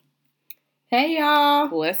Hey y'all,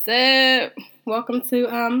 What's up? welcome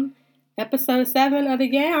to episode 7 of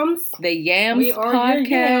the Y.A.M.S. The Y.A.M.S We are your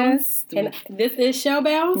podcast. And this is Show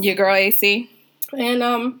Bells. Your girl AC.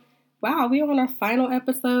 And wow, we on our final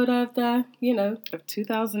episode of the, Of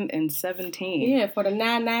 2017. Yeah, for the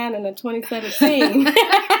 9/9 and the 2017.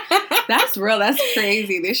 That's real. That's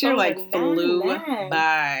crazy. This year flew 9/9.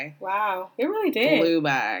 by. Wow, it really did. Flew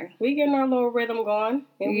by. We getting our little rhythm going.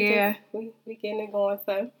 And Yeah. we getting it going,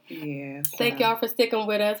 so. Yeah. So. Thank y'all for sticking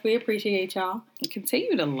with us. We appreciate y'all.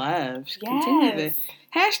 Continue to love. Yes. Continue to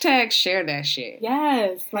hashtag share that shit.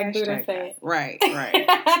 Yes, like Hashtag Buddha said. Right.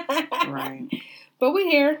 Right. But we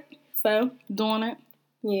here, so. Doing it.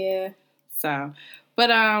 Yeah. So, but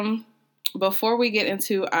before we get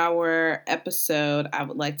into our episode, I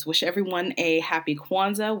would like to wish everyone a happy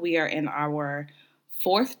Kwanzaa. We are in our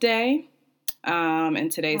 4th day, and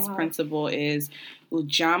today's principle is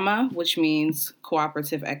Ujamaa, which means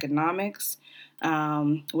cooperative economics,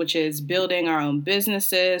 which is building our own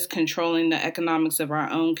businesses, controlling the economics of our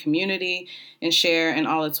own community, and share in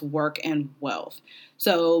all its work and wealth.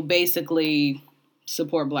 So basically,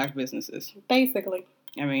 support Black businesses. Basically.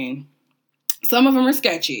 I mean, some of them are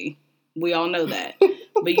sketchy. We all know that. But,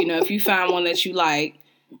 if you find one that you like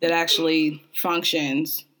that actually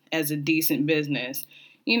functions as a decent business,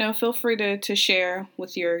 feel free to share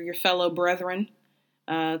with your fellow brethren.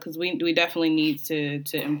 Because we definitely need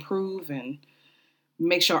to improve and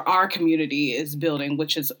make sure our community is building,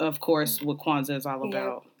 which is, of course, what Kwanzaa is all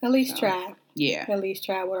about. At least try. Yeah. At least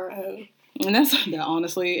try with our own. And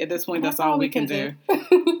honestly, at this point, that's all we can do.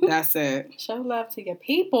 That's it. Show love to your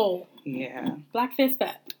people. Yeah. Black fist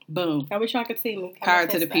up. Boom. I wish y'all could see me. Power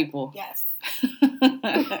to the people. Yes.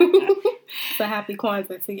 So happy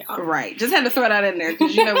Kwanzaa to y'all. Right. Just had to throw that in there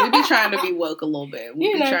because, we be trying to be woke a little bit.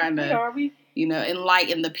 We be trying to,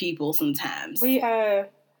 enlighten the people sometimes. We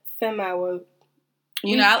semi-woke.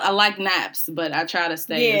 I like naps, but I try to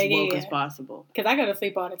stay as woke as possible. Because I go to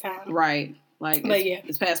sleep all the time. Right.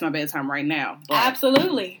 It's past my bedtime right now. But,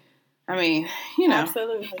 absolutely. I mean,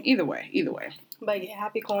 Absolutely. Either way. But yeah,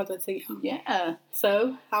 happy Kwanzaa to you. Yeah.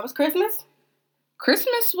 So, how was Christmas?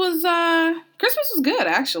 Christmas was good,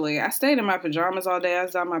 actually. I stayed in my pajamas all day. I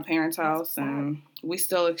was at my parents' house, and we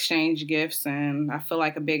still exchange gifts, and I feel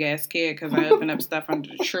like a big-ass kid because I open up stuff under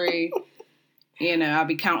the tree. I'll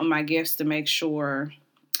be counting my gifts to make sure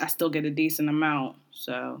I still get a decent amount,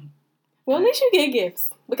 so. Well, at least you get gifts,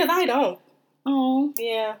 because I don't. Oh.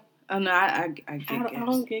 Yeah. Oh, no, I get gifts. I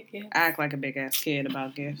don't get gifts. I act like a big-ass kid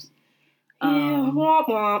about gifts. Yeah, womp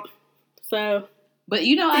womp. So. But,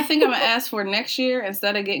 I think I'm going to ask for next year,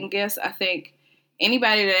 instead of getting gifts, I think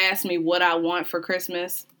anybody that asks me what I want for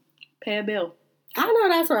Christmas, pay a bill. I know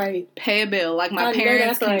that's right. Pay a bill. Like, my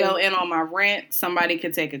parents can go in on my rent. Somebody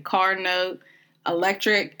could take a car note.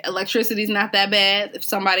 Electricity's not that bad. If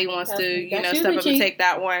somebody wants to, step up and take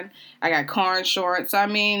that one. I got car insurance. I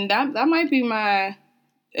mean, that might be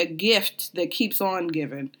a gift that keeps on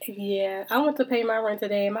giving. Yeah, I went to pay my rent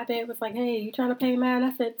today, and my dad was like, "Hey, you trying to pay mine?"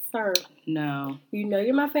 I said, "Sir, no.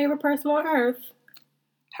 You're my favorite person on earth.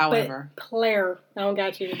 However, but Claire, I don't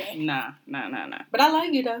got you today. Nah. But I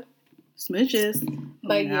like you though. Smooches.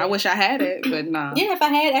 But yeah. I wish I had it, but nah. Yeah, if I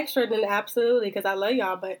had extra, then absolutely, because I love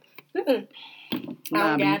y'all. But I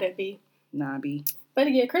don't got it, B. Nah, B. But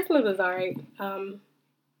yeah, Christmas was alright.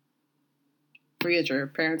 Were you at your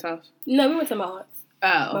parents' house? No, we went to Maud's.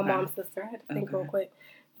 Oh, okay. My mom's sister. I had to think real quick.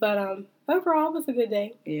 But overall, it was a good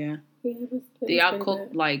day. Yeah. It was do y'all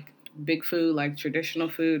cook good. Big food, traditional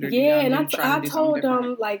food? Or yeah, and I told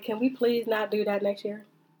them, can we please not do that next year?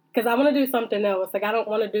 Because I want to do something else. I don't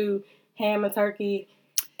want to do ham and turkey.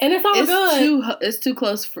 And it's good. It's too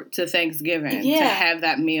close to Thanksgiving to have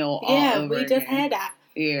that meal all over again. Yeah, we just had that.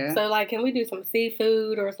 Yeah. So, can we do some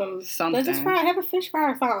seafood or something? Let's just have a fish fry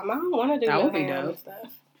or something. I don't want to do that. Would be ham dope. And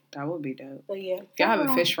stuff. That would be dope. But yeah. If y'all have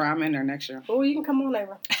a fish fry, I'm in there next year. Well, you can come on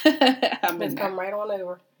over. Just come right on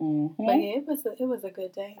over. Mm-hmm. But yeah, it was a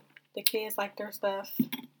good day. The kids like their stuff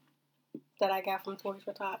that I got from Toys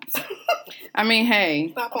for Tots. I mean,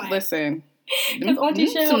 hey, listen. Because Auntie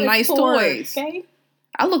Shell some nice poor, toys. Okay?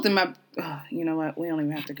 I looked at my... you know what? We don't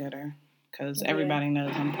even have to go there. Because everybody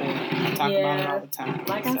knows I'm poor. I talk about it all the time.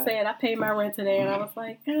 I said, I paid my rent today, and I was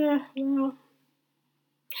like, well...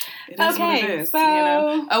 It is what it is, so...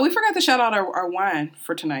 Oh, we forgot to shout out our wine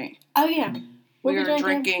for tonight. Oh, yeah. We are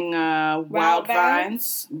drinking Wild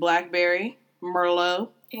Vines, Blackberry, Merlot.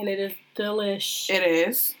 And it is delish. It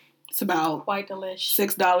is. It's about quite delish.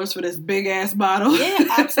 $6 for this big-ass bottle. Yeah,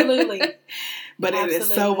 absolutely. But it is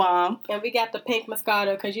so bomb. And we got the pink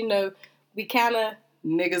Moscato because, we kind of...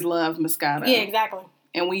 Niggas love Moscato. Yeah, exactly.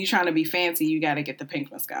 And when you're trying to be fancy, you got to get the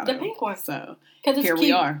pink Moscato. The pink one. So here cute.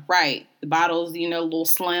 We are. Right. The bottles, little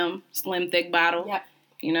slim, thick bottle. Yep.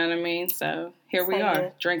 You know what I mean? So here we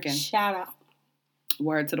are, drinking. Shout out.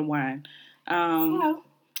 Word to the wine.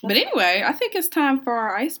 But anyway, I think it's time for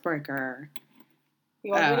our icebreaker.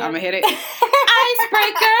 I'm going to hit it.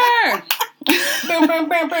 Icebreaker!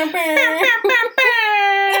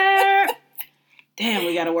 Damn,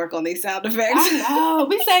 we got to work on these sound effects. I know.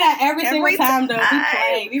 We say that every single time, though.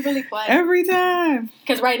 We really play. Every time.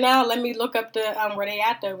 Because right now, let me look up the where they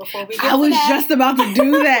at, though, before we get to that. I was just about to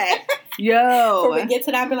do that. Yo. Before we get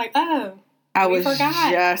to that, I'll be like, I was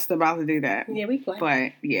just about to do that. Yeah, we play.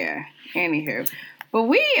 But, yeah. Anywho. But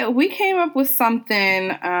we came up with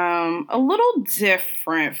something a little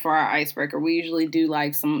different for our icebreaker. We usually do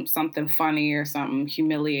like something funny or something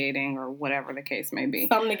humiliating or whatever the case may be.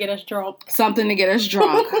 Something to get us drunk. Or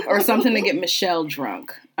something to get Michelle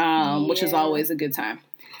drunk, which is always a good time.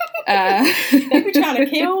 They be trying to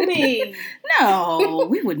kill me. No,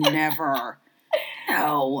 we would never.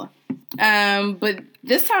 No. But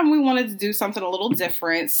this time we wanted to do something a little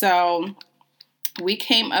different. So we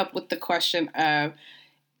came up with the question of,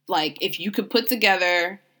 like, if you could put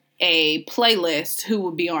together a playlist, who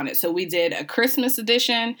would be on it? So we did a Christmas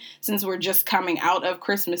edition, since we're just coming out of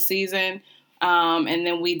Christmas season. And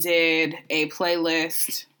then we did a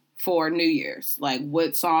playlist for New Year's. Like,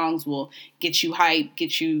 what songs will get you hyped,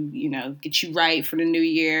 get you right for the new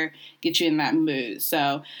year, get you in that mood.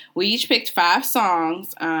 So we each picked 5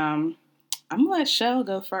 songs. I'm going to let Shell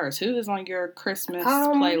go first. Who is on your Christmas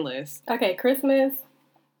playlist? Okay, Christmas,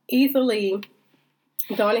 easily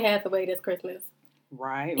Donny Hathaway this Christmas.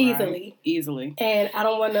 Right. Easily. And I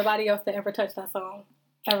don't want nobody else to ever touch that song.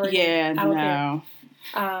 Ever again. I don't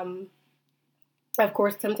care. Of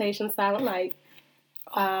course, Temptations, Silent Night.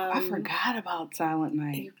 I forgot about Silent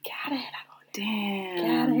Night. You gotta have that on there.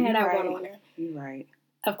 Damn. Gotta have that one on there. You're right.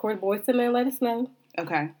 Of course, Boyz II Men, Let It Snow.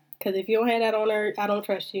 Okay. Because if you don't have that on there, I don't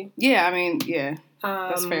trust you. Yeah, I mean, yeah.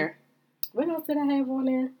 That's fair. What else did I have on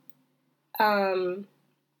there?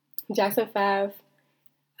 Jackson 5.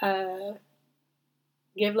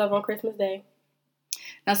 Give Love on Christmas Day.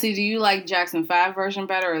 Now, see, do you like Jackson 5 version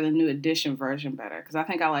better or the New Edition version better? Because I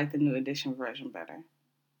think I like the New Edition version better.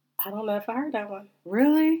 I don't know if I heard that one.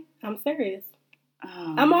 Really? I'm serious.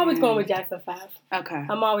 Oh, I'm always going with Jackson 5. Okay.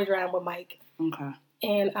 I'm always riding with Mike. Okay.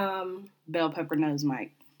 And, Bell Pepper Nose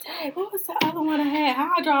Mike. Dang, what was the other one I had?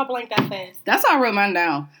 How I draw a blank that fast? That's how I wrote mine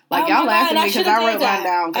down. Like, y'all laughing at me because I wrote mine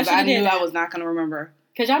down because I knew I was not going to remember.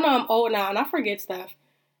 Because y'all know I'm old now and I forget stuff.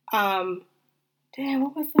 Damn,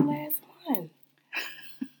 what was the last one?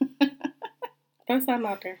 Throw something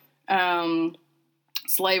out there.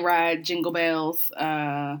 Sleigh Ride, Jingle Bells,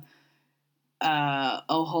 Oh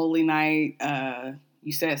Holy Night,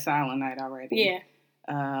 you said Silent Night already.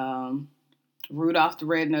 Yeah. Rudolph the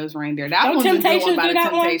Red-Nosed Reindeer. That one's Temptations a good one by the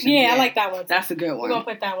Temptations. Yeah, I like that one too. That's a good one. We're going to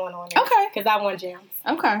put that one on there. Okay. Because that one jams.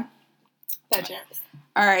 Okay. That jams.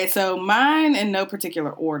 All right, so mine in no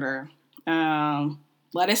particular order.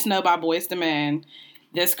 Let Us Know by Boyz II Men.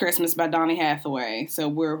 This Christmas by Donny Hathaway. So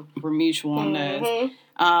we're mutual on those.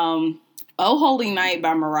 Oh Holy Night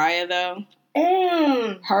by Mariah, though.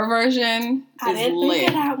 Her version I didn't lit. think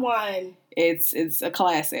of that one. It's a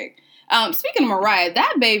classic. Speaking of Mariah,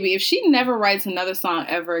 that baby, if she never writes another song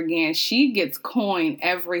ever again, she gets coin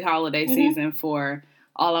every holiday season for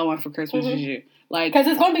All I Want for Christmas Is You. Like, because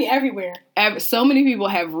it's going to be everywhere. So many people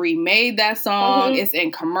have remade that song. It's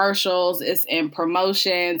in commercials. It's in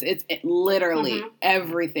promotions. It's literally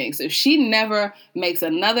everything. So if she never makes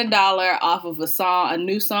another dollar off of a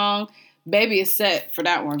new song, baby is set for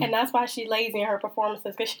that one. And that's why she lazy in her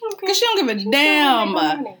performances. Because she don't give a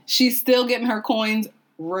damn. She's still getting her coins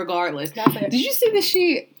regardless. Did you see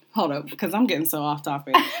that hold up, because I'm getting so off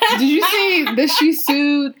topic. Did you see that she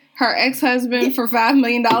sued her ex-husband for $5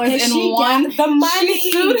 million and won? The money.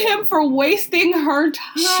 She sued him for wasting her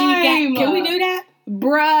time. Can we do that?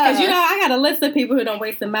 Bruh. Because I got a list of people who don't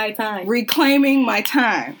waste my time. Reclaiming my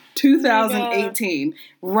time. 2018.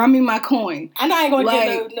 Run me my coin. I know I ain't going to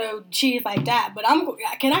get no cheese like that, but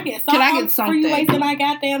can I get something for you wasting my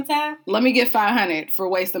goddamn time? Let me get $500 for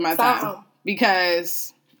wasting my time.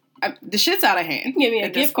 Because the shit's out of hand. You can give me a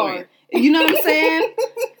gift card. You know what I'm saying?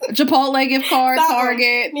 Chipotle gift card,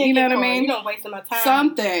 Target. You know what I mean? You don't waste my time.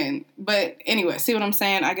 Something. But anyway, see what I'm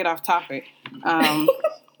saying? I get off topic.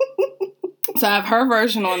 So I have her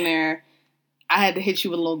version on there. I had to hit you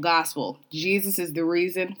with a little gospel. Jesus is the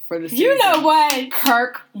reason for the season. You know what?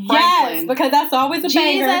 Kirk Franklin. Yes, because that's always a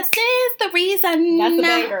banger. Jesus is the reason. That's a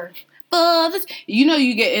banger.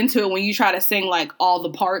 You get into it when you try to sing like all the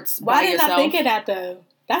parts by yourself. Why did I think of that though?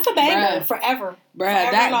 That's a banger. Forever.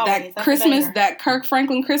 Bruh, that Christmas, that Kirk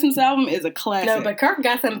Franklin Christmas album is a classic. No, but Kirk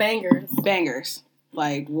got some bangers. Bangers.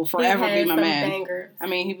 Like, will forever be my man. Bangers. I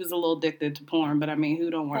mean, he was a little addicted to porn, but I mean, who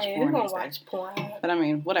don't watch porn? Who don't watch porn? But I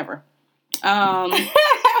mean, whatever. And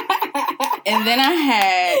then I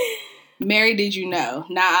had Mary Did You Know?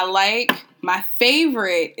 Now, my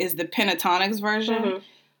favorite is the Pentatonics version,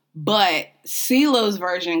 but CeeLo's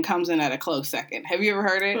version comes in at a close second. Have you ever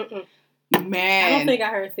heard it? Mm-mm. Man. I don't think I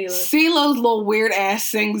heard CeeLo. CeeLo's little weird ass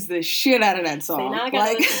sings the shit out of that song. See, now I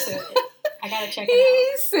gotta listen to it. I gotta check it out.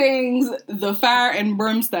 He sings the fire and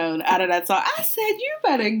brimstone out of that song. I said, you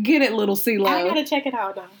better get it, little CeeLo. I gotta check it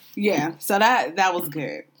out, though. Yeah, so that was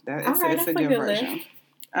good. It's a good version. See,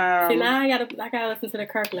 now I gotta listen to the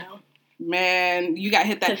Kirk now. Man, you got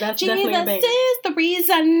hit that. That's Jesus is the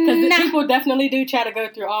reason. Because the people definitely do try to go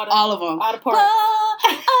through all of them. All the parts.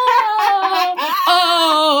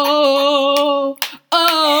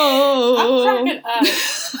 I'm cracking up.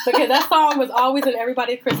 Because that song was always in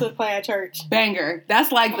everybody's Christmas play at church. Banger.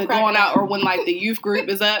 That's like the going out, or when like the youth group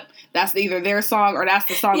is up, that's either their song or that's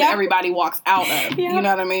the song that everybody walks out of. You know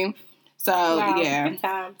what I mean? So, yeah. Good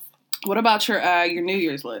times. What about your New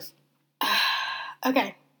Year's list?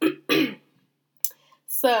 Okay.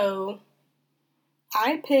 So,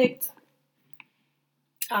 I picked,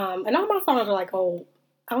 and all my songs are like old.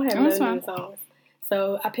 I don't have no new songs.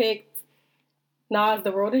 So, I picked Nas,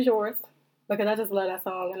 The World Is Yours, because I just love that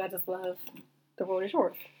song, and I just love The World Is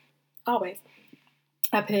Yours. Always.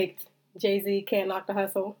 I picked Jay-Z, Can't Knock the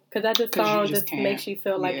Hustle, because that song just makes you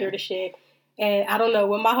feel like you're the shit. And I don't know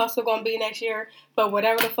what my hustle gonna be next year, but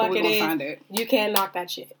whatever the fuck it is, you can't knock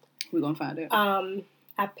that shit. We're gonna find it.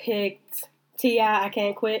 I picked T.I., I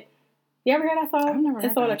Can't Quit. You ever heard that song? I've never heard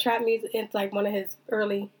It's on a trap music. It's like one of his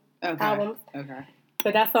early albums. Okay.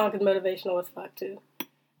 But that song is motivational as fuck too.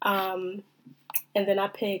 And then I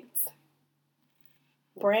picked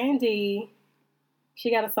Brandy.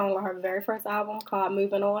 She got a song on her very first album called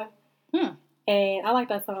Moving On. And I like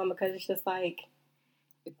that song because it's just like,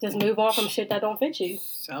 just move on from shit that don't fit you.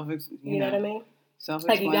 You know what I mean?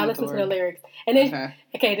 Like, you gotta listen to the lyrics. And then,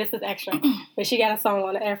 okay, this is extra. But she got a song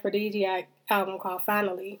on the Aphrodisiac album called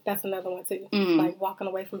Finally. That's another one too. Like, walking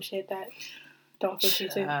away from shit that don't fit you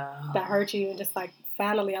too. That hurt you. And just like,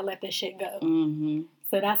 finally, I let this shit go.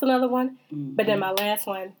 So that's another one. But then my last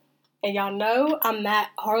one. And y'all know I'm not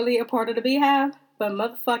hardly a part of the Beehive, but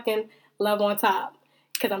motherfucking Love on Top.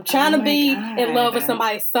 Because I'm trying to be in love with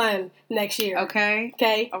somebody's son next year.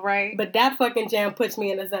 Okay? All right. But that fucking jam puts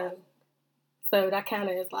me in the zone. So that kind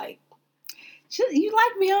of is like... You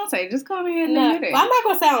like Beyonce. Just go ahead and admit it. I'm not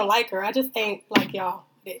going to sound like her. I just ain't like y'all.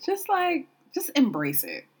 Just embrace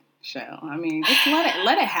it, Shell. I mean, just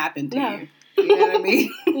let it happen to you. You know what I mean?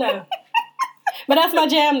 No. But that's my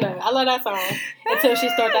jam, though. I love that song. Until she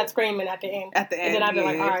starts that screaming at the end. And then I'll be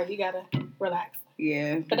like, all right, you got to relax.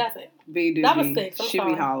 Yeah. But that's it. That was 6. She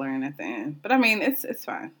be hollering at the end. But I mean, it's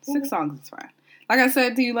fine. 6 songs is fine. Like I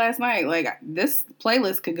said to you last night, like, this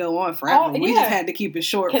playlist could go on forever. We just had to keep it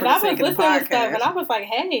short for the sake of the podcast. To stuff and I was like,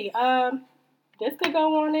 hey, this could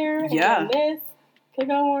go on there. And this could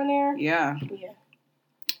go on there. Yeah.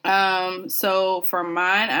 So for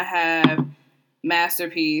mine, I have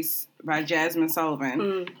Masterpiece by Jasmine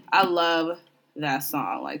Sullivan. I love that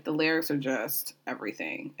song. Like, the lyrics are just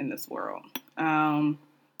everything in this world. I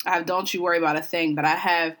have Don't You Worry About a Thing, but I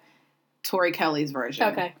have Tori Kelly's version.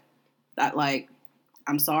 Okay. That, like,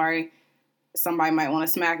 I'm sorry, somebody might want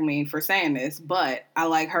to smack me for saying this, but I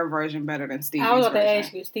like her version better than Stevie's version. I was about to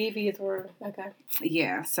ask you, Stevie's were, okay.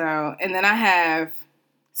 Yeah, so, and then I have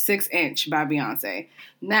 6 Inch by Beyonce.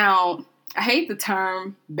 Now, I hate the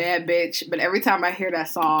term bad bitch, but every time I hear that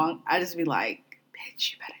song, I just be like,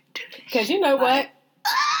 bitch, you better do this. Because you know what?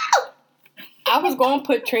 I was going to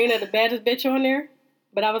put Trina the baddest bitch on there,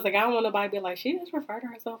 but I was like, I don't want nobody to be like, she just referred to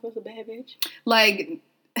herself as a bad bitch. Like,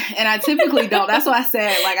 and I typically don't. That's why I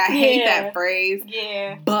said, like, I hate that phrase.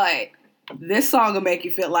 Yeah. But this song will make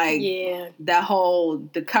you feel like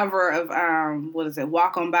the cover of, what is it,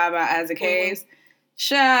 Walk On By Isaac Hayes.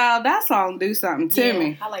 Child, that song do something to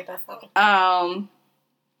me. I like that song.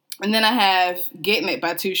 And then I have Getting It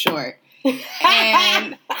by Too Short.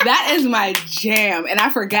 And that is my jam. And I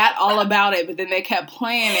forgot all about it, but then they kept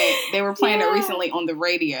playing it. They were playing it recently on the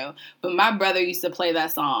radio. But my brother used to play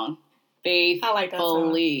that song faithfully. I like that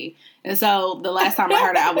song. And so the last time I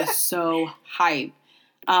heard it, I was so hyped.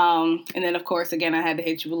 And then, of course, again, I had to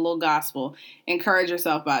hit you with a little gospel. Encourage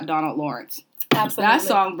Yourself by Donald Lawrence. Absolutely. That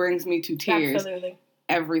song brings me to tears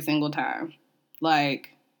every single time. Like,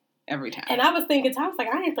 every time. And I was thinking, I was like,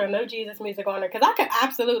 I ain't throw no Jesus music on there. Because I could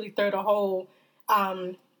absolutely throw the whole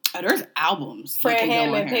Oh, there's albums. Fred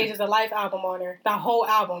Hammond, Pages of Life album on there. The whole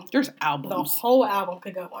album. There's albums. The whole album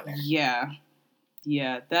could go on there. Yeah.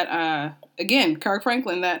 Yeah. That, again, Kirk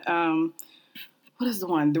Franklin, that, what is the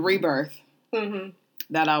one? The Rebirth. Mm-hmm.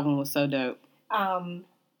 That album was so dope.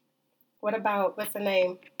 What about, what's the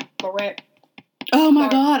name? Barrett. Oh my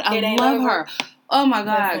God. I love her. Oh my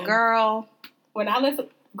God, listen, girl. When I listen.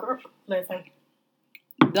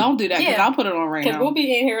 Don't do that because I'll put it on right now. Because we'll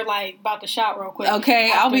be in here like about to shout real quick.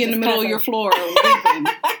 Okay, I'll be in the middle of your floor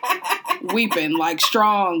weeping like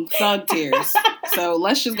strong thug tears. So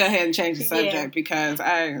let's just go ahead and change the subject because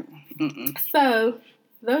So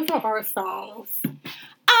those are our songs.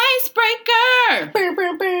 Icebreaker.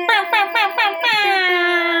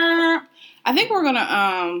 I think we're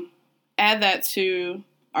gonna add that to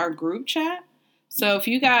our group chat. So if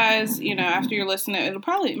you guys, after you're listening,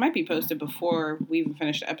 it might be posted before we even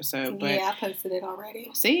finish the episode. But yeah, I posted it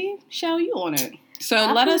already. See, Shell, you on it.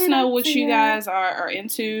 So let us know what you guys are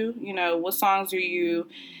into. What songs are you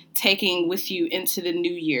taking with you into the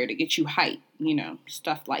new year to get you hyped?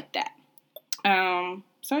 Stuff like that.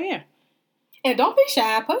 So yeah. And don't be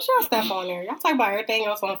shy. Post your stuff on there. Y'all talk about everything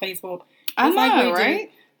else on Facebook. I know,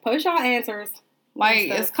 right? Post your answers. Like,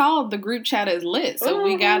 it's called The Group Chat is Lit, so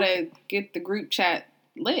we gotta get the group chat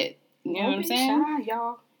lit. You know what I'm saying? Shy,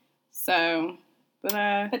 y'all. So, but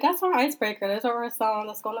that's our icebreaker. That's our song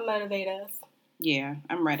that's gonna motivate us. Yeah,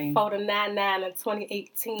 I'm ready. For the 9/9 in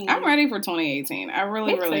 2018. I'm ready for 2018. I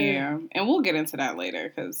really am. And we'll get into that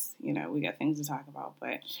later because, we got things to talk about.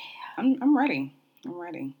 But I'm ready. I'm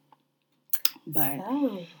ready. But...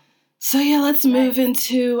 So yeah, let's move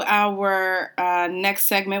into our next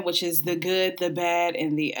segment, which is the good, the bad,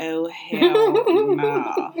 and the oh hell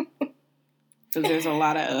nah. Because there's a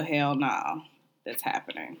lot of oh hell nah that's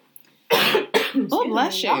happening. Oh,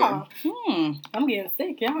 bless you. I'm getting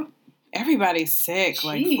sick, y'all. Everybody's sick. Jeez.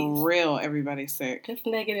 Like, for real, everybody's sick. This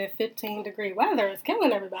negative 15-degree weather is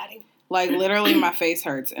killing everybody. Like, literally, my face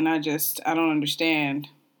hurts, and I don't understand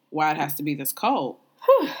why it has to be this cold.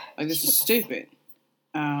 Like, this is stupid.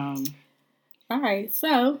 All right,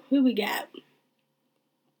 so who we got?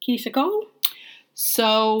 Keisha Cole.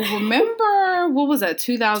 So remember what was that?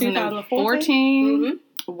 2014,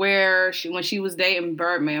 where when she was dating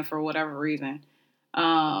Birdman for whatever reason.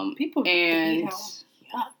 People and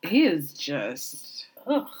he is just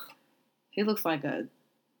he looks like a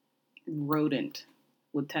rodent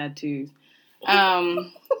with tattoos. But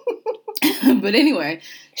anyway,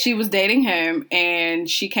 she was dating him, and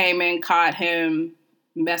she came in, caught him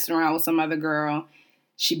messing around with some other girl.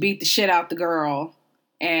 She beat the shit out the girl,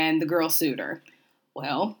 and the girl sued her.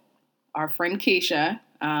 Well, our friend Keisha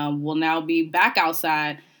will now be back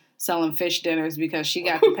outside selling fish dinners because she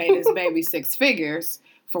got to pay this baby 6 figures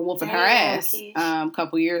for whooping her ass a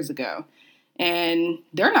couple years ago. And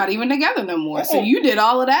they're not even together no more. So you did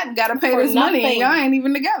all of that and got to pay this money, and y'all ain't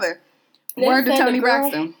even together. Word to Tony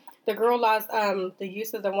Braxton. The girl lost the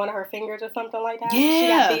uses of one of her fingers or something like that. Yeah. She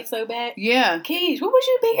got beat so bad. Yeah. Keish, what was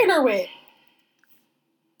you beating her with?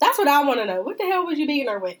 That's what I want to know. What the hell was you beating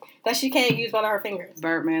her with that she can't use one of her fingers?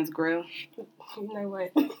 Birdman's grill. You know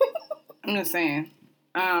what? I'm just saying.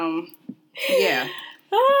 Yeah.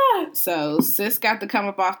 So sis got to come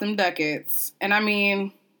up off them ducats, and I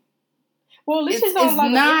mean, well, at least it's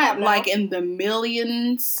not like in the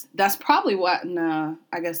millions. That's probably what. Nah,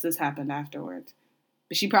 I guess this happened afterwards.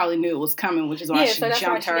 But she probably knew it was coming, which is why she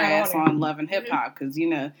jumped her ass on Love and Hip Hop. Because,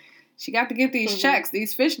 she got to get these checks.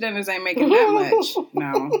 These fish dinners ain't making that much.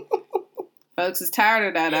 No. Folks is tired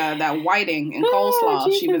of that whiting and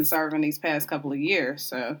coleslaw she's been serving these past couple of years.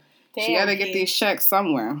 So she got to get these checks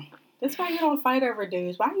somewhere. That's why you don't fight over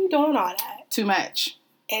dudes. Why are you doing all that? Too much.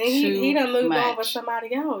 And he done moved on with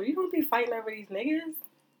somebody else. You don't be fighting over these niggas.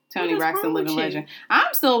 Tony Braxton, living legend.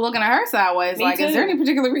 I'm still looking at her sideways. Me too. Is there any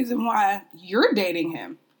particular reason why you're dating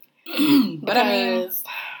him? But I mean,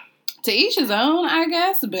 to each his own, I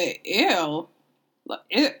guess. But ew,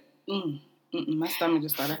 my stomach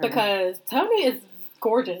just started hurting. Because Tony is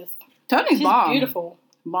gorgeous. She's bomb. Beautiful.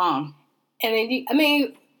 Bomb. And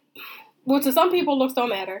then to some people, looks don't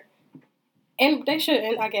matter, and they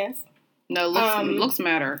shouldn't, I guess. No, looks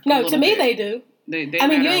matter. No, to me they do. They I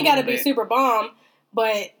mean, you ain't got to be super bomb,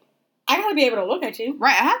 but I gotta be able to look at you.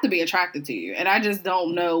 Right, I have to be attracted to you. And I just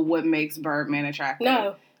don't know what makes Birdman attractive.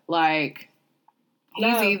 No. Like,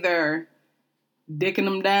 he's either dicking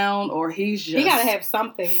him down or he's just... He gotta have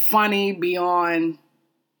something. Funny beyond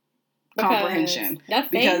comprehension.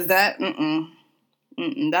 Because that's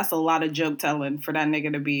a lot of joke telling for that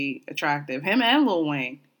nigga to be attractive. Him and Lil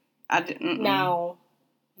Wayne. Now,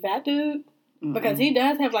 that dude, because he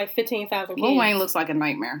does have like 15,000 kids. Lil Wayne looks like a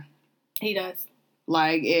nightmare. He does.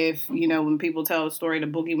 Like, if, when people tell a story, the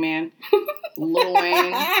boogeyman, Lil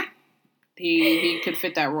Wayne, he could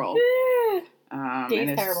fit that role.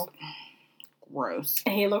 He's terrible. Gross.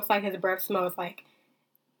 And he looks like his breath smells like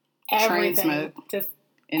everything. Train smoke. Just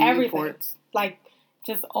in everything. Newports. Like,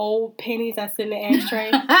 just old pennies that sit in the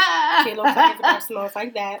ashtray. He looks like his breath smells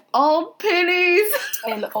like that. Old pennies.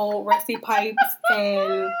 And old rusty pipes.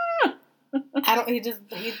 And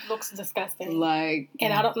he looks disgusting. Like,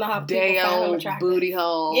 and I don't know how people find him attractive. Booty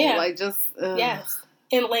hole. Yeah. Like, just, yes.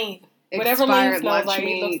 And lean. Whatever lean smells like,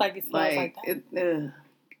 he looks like he smells like that.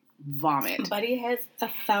 Vomit. But he has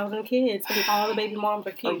 1,000 kids, and all the baby moms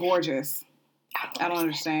are cute. Are gorgeous. I don't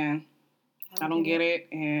understand. I don't get it,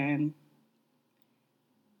 and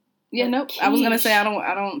nope. I was gonna say I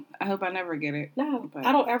hope I never get it. No, but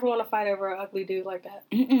I don't ever want to fight over an ugly dude like that.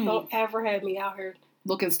 Don't ever have me out here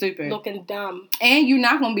looking stupid, looking dumb, and you're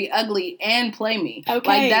not gonna be ugly and play me.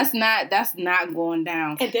 Okay, like that's not going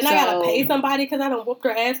down. And then I gotta pay somebody because I done whooped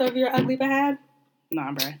her ass over your ugly behind.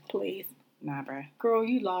 Nah, bruh. Please. Nah, bruh. Girl,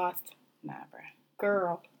 you lost. Nah, bruh.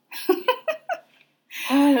 Girl.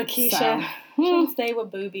 Oh, Keisha. She'll stay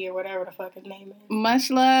with Booby or whatever the fuck his name is. Much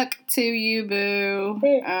luck to you, boo.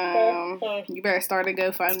 You better start a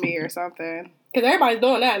GoFundMe or something. Because everybody's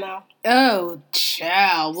doing that now. Oh,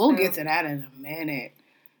 child. We'll get to that in a minute.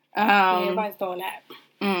 Everybody's doing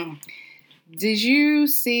that. Did you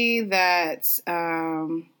see that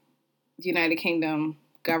the United Kingdom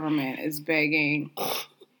government is begging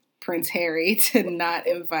Prince Harry to not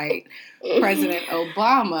invite President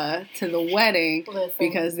Obama to the wedding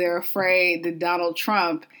because they're afraid that Donald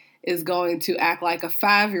Trump is going to act like a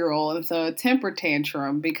 5-year-old and throw a temper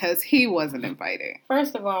tantrum because he wasn't invited?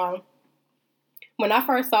 First of all, when I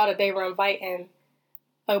first saw that they were inviting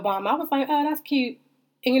Obama, I was like, oh, that's cute.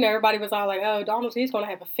 And, everybody was all like, oh, he's going to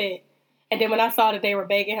have a fit. And then when I saw that they were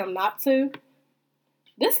begging him not to,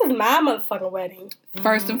 this is my motherfucking wedding.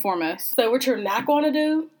 First and foremost. So what you're not going to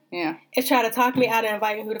do is try to talk me out of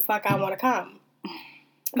inviting who the fuck I want to come.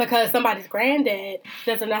 Because somebody's granddad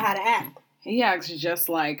doesn't know how to act. He acts just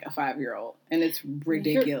like a 5-year-old. And it's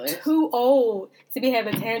ridiculous. You're too old to be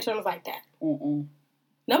having tantrums like that.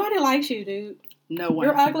 Nobody likes you, dude. No one.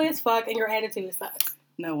 You're ugly as fuck and your attitude sucks.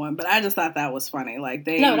 No one. But I just thought that was funny. Like,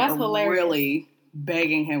 they that's are hilarious. really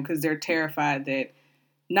begging him because they're terrified that,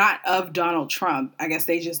 not of Donald Trump, I guess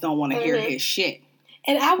they just don't want to hear his shit.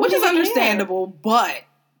 And which is understandable, but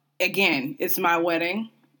again, it's my wedding,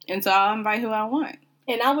 and so I'll invite who I want.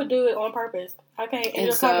 And I would do it on purpose. Okay?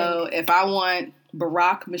 And so if I want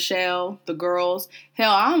Barack, Michelle, the girls,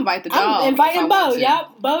 hell, I'll invite the dog. I'm inviting Bo. Yep,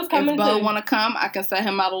 Bo's coming too. If Bo want to come, I can set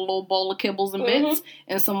him out a little bowl of kibbles and bits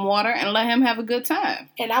and some water and let him have a good time.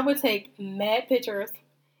 And I would take mad pictures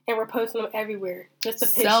and we're posting them everywhere just to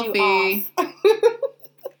piss Selfie. you off.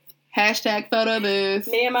 Hashtag photo booth.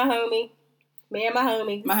 Me and my homie.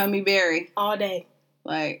 My homie Barry. All day.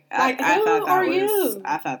 I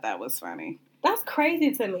thought that was funny. That's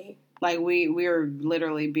crazy to me. Like, we are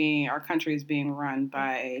literally our country is being run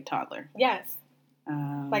by a toddler. Yes.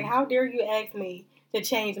 Like, how dare you ask me to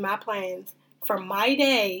change my plans for my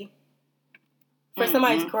day for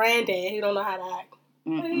somebody's granddad who don't know how to act?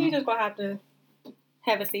 You just gonna have to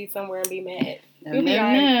have a seat somewhere and be mad.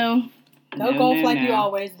 No golf like you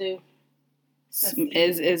always do.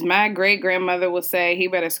 As my great grandmother would say, he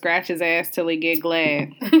better scratch his ass till he get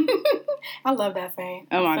glad. I love that saying.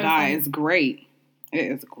 Oh my God, funny. It's great.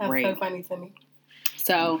 It is great. That's so funny to me.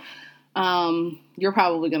 So, you're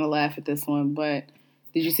probably gonna laugh at this one, but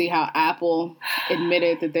did you see how Apple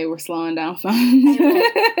admitted that they were slowing down phones?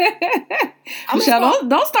 Michelle,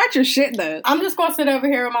 don't start your shit though. I'm just gonna sit over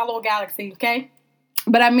here with my little Galaxy, okay?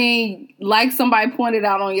 But I mean, like somebody pointed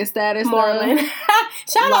out on your status, Marlon.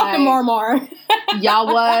 Shout out to Marmar. Y'all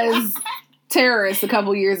was terrorists a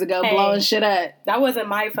couple years ago, blowing shit up. That wasn't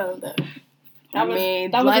my phone though. That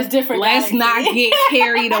was a different. Let's not get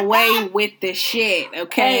carried away with the shit,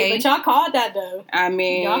 okay? Hey, but y'all called that though. I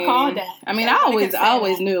mean, y'all called that. I mean, I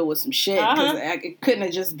always knew it was some shit because it couldn't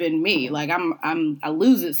have just been me. Like I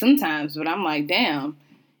lose it sometimes, but I'm like, damn.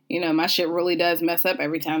 My shit really does mess up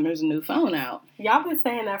every time there's a new phone out. Y'all been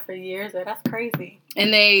saying that for years, though. That's crazy.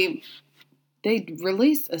 And they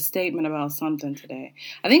released a statement about something today.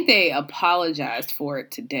 I think they apologized for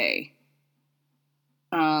it today.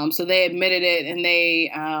 So they admitted it and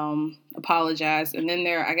they apologized. And then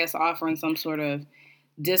they're, I guess, offering some sort of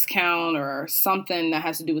discount or something that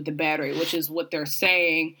has to do with the battery, which is what they're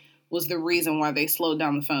saying was the reason why they slowed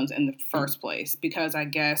down the phones in the first place. Because I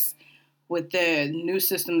guess with the new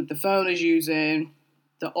system that the phone is using,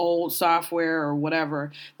 the old software or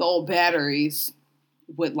whatever, the old batteries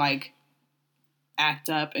would act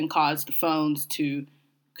up and cause the phones to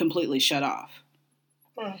completely shut off.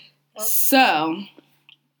 So,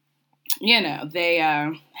 they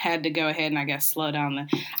had to go ahead and I guess slow down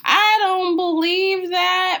I don't believe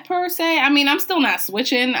that per se. I mean, I'm still not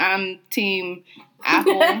switching. I'm team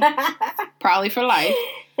Apple probably for life.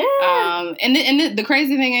 And the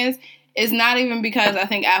crazy thing is, it's not even because I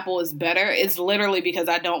think Apple is better. It's literally because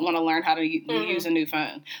I don't want to learn how to use a new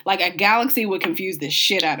phone. Like, a Galaxy would confuse the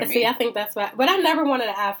shit out of me. See, I think that's why. But I never wanted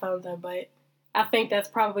an iPhone, though. But I think that's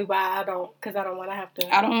probably why because I don't want to have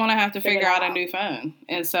to. I don't want to have to figure out a new phone.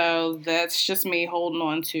 And so that's just me holding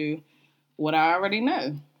on to what I already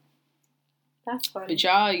know. That's funny. But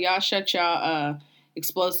y'all shut y'all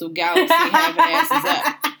explosive Galaxy having asses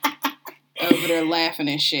up. Over there laughing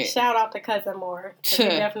and shit. Shout out to Cousin Moore. He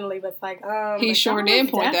definitely was like, he sure did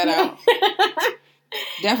point that out.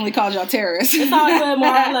 Definitely called y'all terrorists. It's all good, Moore.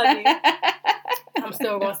 I love you. I'm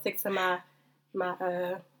still gonna stick to my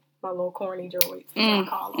little corny droids. I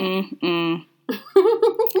call them.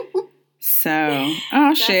 So,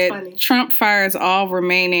 shit. Funny. Trump fires all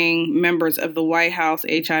remaining members of the White House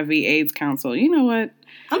HIV/AIDS Council. You know what?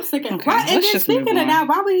 I'm sick of it. Okay, and then speaking of that,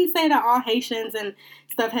 why would he say that all Haitians and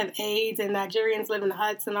stuff have AIDS and Nigerians live in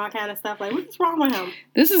huts and all kind of stuff? Like, what's wrong with him?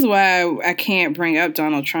 This is why I can't bring up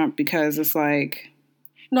Donald Trump because it's like...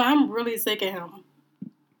 No, I'm really sick of him.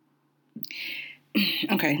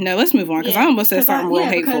 Okay, no, let's move on because I almost said something real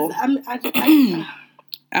hateful. I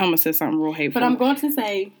almost said something real hateful. But I'm going to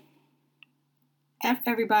say, F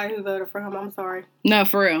everybody who voted for him. I'm sorry. No,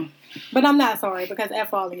 for real. But I'm not sorry because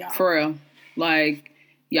F all of y'all. For real. Like...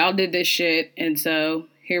 Y'all did this shit, and so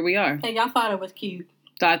here we are. And y'all thought it was cute.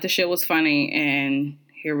 Thought the shit was funny, and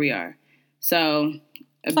here we are. So,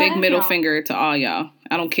 a big middle finger to all y'all.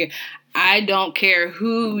 I don't care. I don't care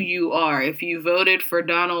who you are. If you voted for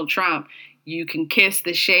Donald Trump, you can kiss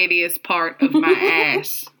the shadiest part of my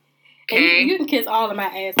ass. Okay? You can kiss all of my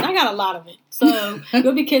ass. I got a lot of it. So,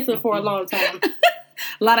 you'll be kissing for a long time.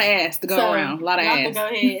 A lot of ass to go around. A lot of ass. To go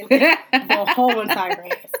ahead and kiss the whole entire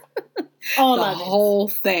ass. All the of it. Whole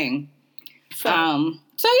thing. So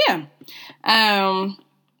yeah.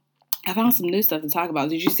 I found some new stuff to talk about.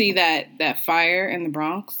 Did you see that fire in the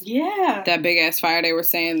Bronx? Yeah. That big ass fire. They were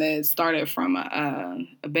saying that it started from a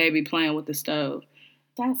baby playing with the stove.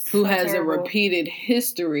 Who has terrible. A repeated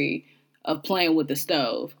history of playing with the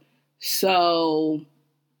stove. So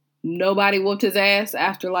nobody whooped his ass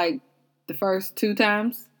after like the first 2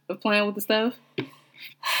 times of playing with the stove.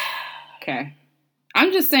 Okay.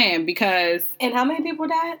 I'm just saying because... And how many people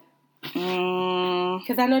died?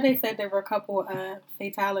 Because I know they said there were a couple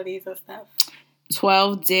fatalities and stuff.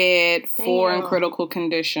 12 dead, 4 in critical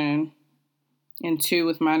condition, and 2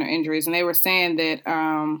 with minor injuries. And they were saying that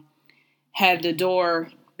had the door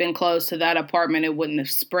been closed to that apartment, it wouldn't have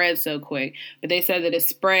spread so quick. But they said that it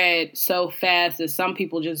spread so fast that some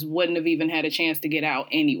people just wouldn't have even had a chance to get out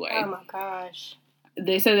anyway. Oh, my gosh.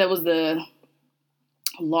 They said that was the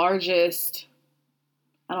largest...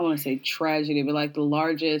 I don't want to say tragedy, but like the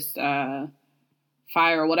largest fire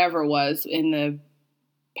or whatever it was in the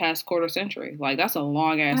past quarter century. Like, that's a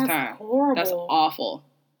long-ass time. That's horrible. That's awful.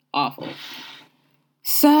 Awful.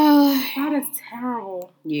 So... That is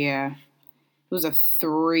terrible. Yeah. It was a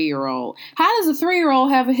 3-year-old. How does a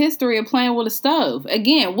 3-year-old have a history of playing with a stove?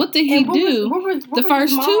 Again, what did he do the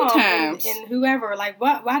first 2 times? And whoever. Like,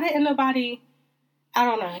 why didn't nobody... I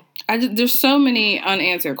don't know. There's so many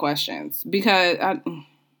unanswered questions because...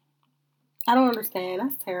 I don't understand.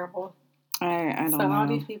 That's terrible. I don't know. So all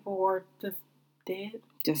these people were just dead?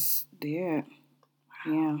 Just dead.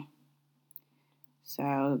 Yeah.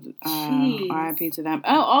 So, RIP to them.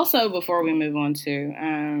 Oh, also, before we move on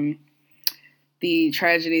to the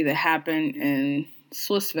tragedy that happened in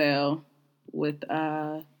Swissvale with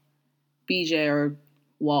BJ or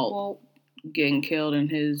Walt getting killed and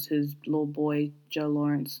his little boy, Joe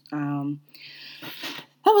Lawrence.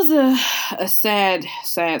 That was a sad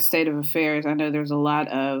state of affairs. I know there's a lot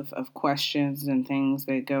of questions and things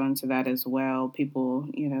that go into that as well. People,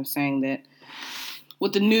 saying that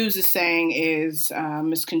what the news is saying is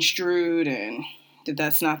misconstrued and that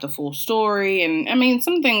that's not the full story. And I mean,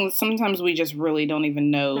 some things, sometimes we just really don't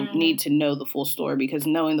even need to know the full story because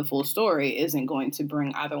knowing the full story isn't going to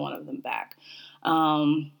bring either one of them back.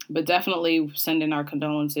 But definitely sending our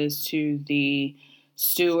condolences to the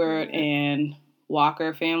Stewart and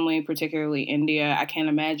Walker family, particularly India. I can't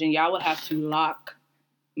imagine. Y'all would have to lock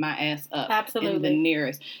my ass up. Absolutely. In the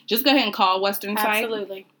nearest. Just go ahead and call Western Site.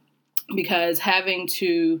 Absolutely. Because having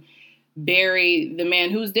to bury the man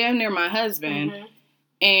who's damn near my husband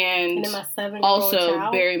and then my 7-year-old also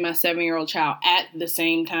child. Bury my 7-year-old child at the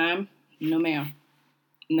same time, no ma'am.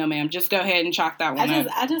 No, ma'am. Just go ahead and chalk that one up.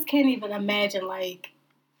 I just can't even imagine, like,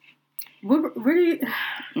 what really,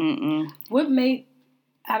 what made,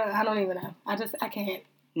 I don't even know. I can't.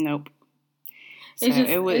 Nope. So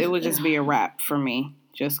it would just be a wrap for me.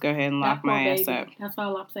 Just go ahead and lock my ass up. That's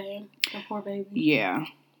all I'm saying. That poor baby. Yeah.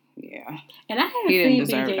 Yeah. And I haven't seen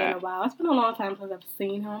BJ in a while. It's been a long time since I've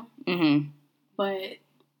seen him. Mm-hmm. But,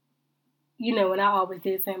 you know, and I always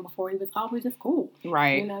did say him before, he was always just cool.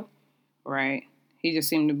 Right. You know? Right. He just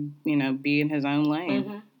seemed to, you know, be in his own lane.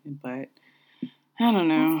 Mm-hmm. But I don't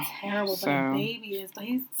know. That's terrible. So, but baby is,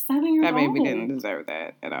 he's 7 years old. That baby didn't deserve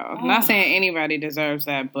that at all. Oh. Not saying anybody deserves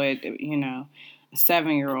that, but, you know, a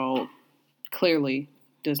 7-year-old clearly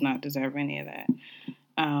does not deserve any of that.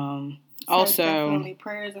 Also, definitely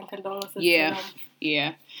prayers and condolences. Yeah. To them.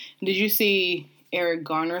 Yeah. Did you see Eric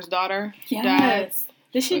Garner's daughter? Yes. Died?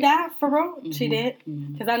 Did she die for real? Mm-hmm. She did?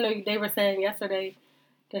 Because I know they were saying yesterday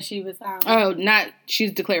that she was...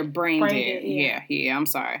 she's declared brain dead. Yeah. I'm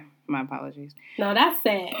sorry. My apologies. No, that's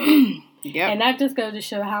sad. Yep. And that just goes to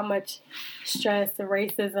show how much stress and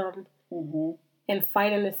racism and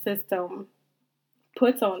fighting the system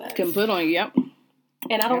puts on us. Can put on, yep.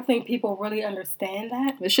 And I don't think people really understand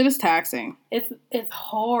that. This shit is taxing. It's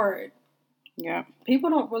hard. Yeah. People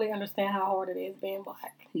don't really understand how hard it is being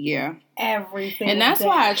Black. Yeah. Everything. And that's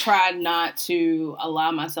why I try not to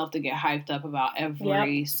allow myself to get hyped up about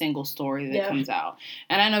every single story that comes out.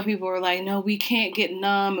 And I know people are like, no, we can't get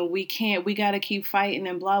numb and we got to keep fighting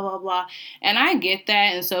and blah, blah, blah. And I get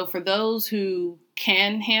that. And so for those who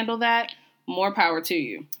can handle that, more power to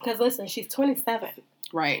you. Because listen, she's 27.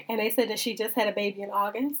 Right. And they said that she just had a baby in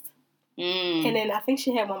August. And then I think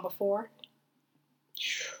she had one before.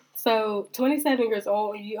 So, 27 years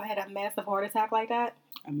old, and you had a massive heart attack like that?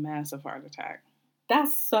 A massive heart attack.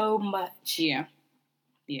 That's so much. Yeah.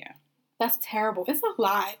 Yeah. That's terrible. It's a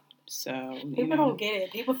lot. So, people don't get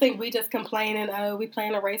it. People think we just complaining, we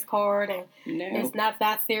playing a race card, and it's not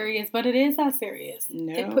that serious. But it is that serious.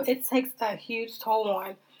 No. It takes a huge toll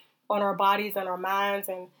on our bodies and our minds,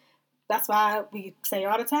 and that's why we say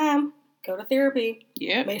all the time, go to therapy.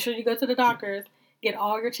 Yeah. Make sure you go to the doctors. Get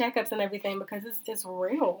all your checkups and everything because it's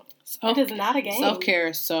real. It is not a game. Self-care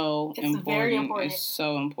is so important. It's very important. It's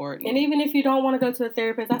so important. And even if you don't want to go to a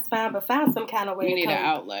therapist, that's fine, but find some kind of way to cope. You need an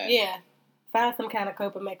outlet. Yeah. Find some kind of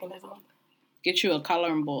coping mechanism. Get you a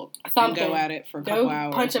coloring book. Something. And go at it for a couple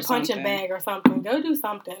hours. Punch a punching bag or something. Go do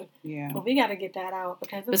something. Yeah. But we got to get that out.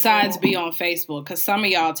 Because besides be on Facebook, because some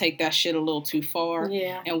of y'all take that shit a little too far.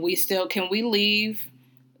 Yeah. And can we leave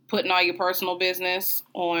putting all your personal business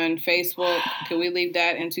on Facebook? Can we leave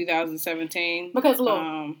that in 2017? Because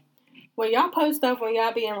look, when y'all post stuff, when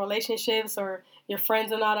y'all be in relationships or your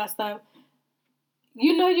friends and all that stuff,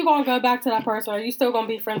 you know you're going to go back to that person or you still going to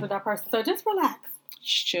be friends with that person. So just relax.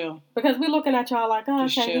 Just chill. Because we're looking at y'all like, oh,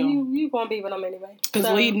 okay, you going to be with them anyway.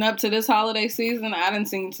 Because leading up to this holiday season, I done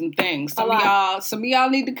seen some things. Some of y'all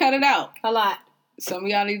need to cut it out. A lot. Some of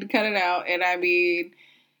y'all need to cut it out. And I mean...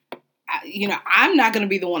 You know, I'm not going to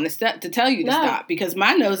be the one to tell you to stop because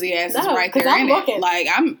my nosy ass is right there in it. Like,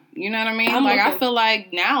 you know what I mean? I feel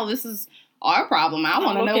like now this is our problem. I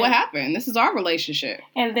want to know what happened. This is our relationship.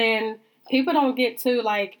 And then people don't get to,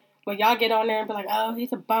 like, when y'all get on there and be like, oh,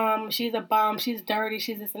 he's a bum, she's dirty,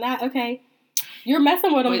 she's this and that. Okay. You're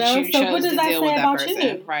messing with him, though. So what does that say about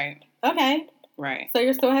you? Right. Okay. Right. So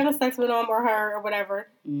you're still having sex with him or her or whatever.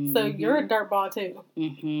 Mm-hmm. So you're a dirtball, too.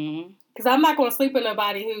 Mm-hmm. Because I'm not going to sleep with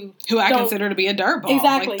nobody who I consider to be a dirtball.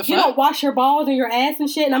 Exactly. Like you don't wash your balls and your ass and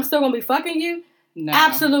shit, and I'm still going to be fucking you? No.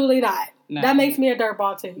 Absolutely not. No. That makes me a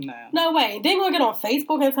dirtball, too. No way. Then we'll get on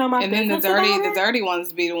Facebook and tell my business. And then the dirty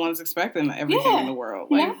ones be the ones expecting everything in the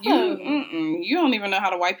world. Like, you don't even know how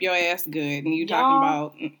to wipe your ass good, and you talking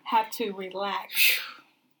about... have to relax.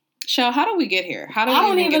 So, how do we get here? I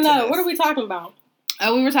don't even know. What are we talking about?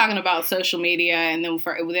 We were talking about social media, and then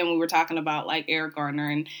we were talking about like Eric Garner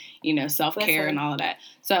and self-care and all of that.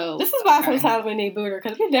 So this is why sometimes we need Booter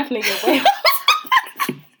because we definitely get way.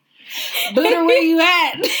 Booter, where you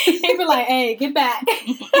at? He'd be like, "Hey, get back."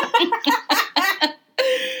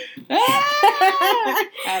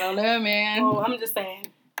 I don't know, man. Well, I'm just saying.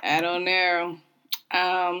 I don't know.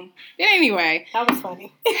 Anyway. That was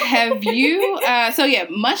funny. Have you,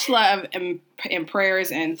 much love and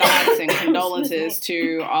prayers and thoughts and condolences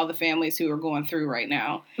to all the families who are going through right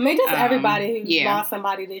now. I mean, just everybody who lost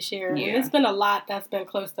somebody this year. Yeah. I mean, it's been a lot that's been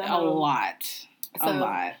close to home. A lot.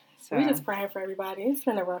 So we're just praying for everybody. It's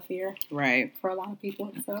been a rough year. Right. For a lot of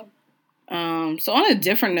people, so. So on a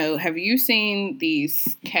different note, have you seen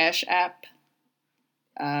these Cash App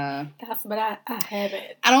But I haven't.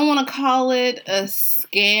 I don't want to call it a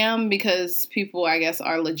scam because people, I guess,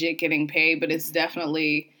 are legit getting paid, but it's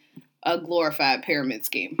definitely a glorified pyramid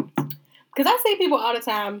scheme. Because I see people all the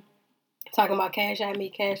time talking about Cash App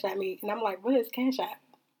me, and I'm like, what is Cash App?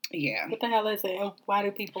 Yeah. What the hell is it, and why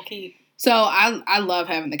do people keep? So I love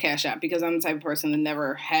having the Cash App because I'm the type of person that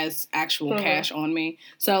never has actual cash on me.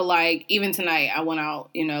 So, like, even tonight, I went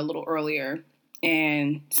out, a little earlier,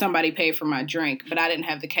 and somebody paid for my drink, but I didn't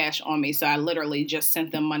have the cash on me, so I literally just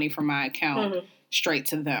sent them money from my account straight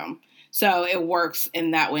to them. So it works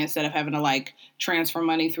in that way instead of having to, like, transfer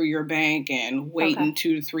money through your bank and waiting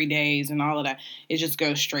 2 to 3 days and all of that. It just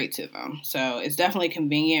goes straight to them. So it's definitely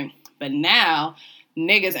convenient. But now,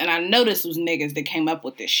 niggas, and I know this was niggas that came up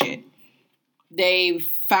with this shit, they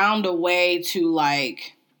found a way to,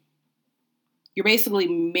 like, you're basically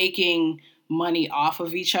making money off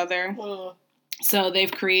of each other. So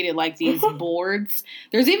they've created, like, these boards.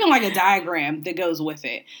 There's even, like, a diagram that goes with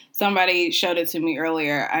it. Somebody showed it to me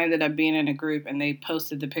earlier. I ended up being in a group, and they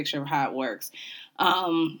posted the picture of how it works.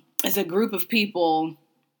 It's a group of people.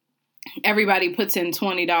 Everybody puts in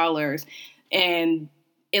 $20, and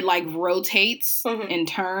it, like, rotates in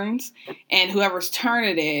turns. And whoever's turn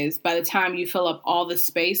it is, by the time you fill up all the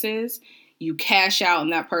spaces, you cash out,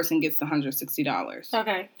 and that person gets the $160.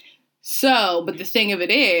 Okay. So, but the thing of it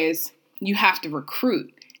is, you have to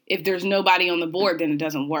recruit. If there's nobody on the board, then it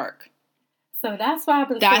doesn't work. So that's why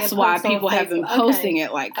people have been posting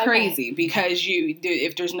it like crazy because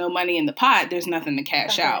if there's no money in the pot, there's nothing to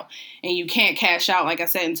cash out, and you can't cash out, like I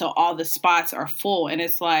said, until all the spots are full. And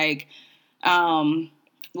it's like you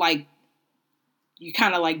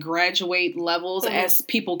kind of like graduate levels as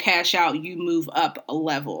people cash out. You move up a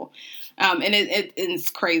level, and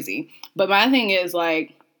it's crazy. But my thing is,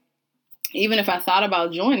 like, even if I thought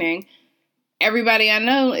about joining, everybody I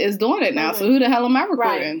know is doing it now. So who the hell am I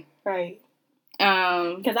recruiting? Right.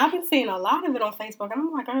 Because I've been seeing a lot of it on Facebook, and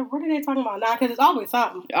I'm like, what are they talking about now? Because it's always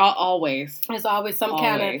something. Always. It's always some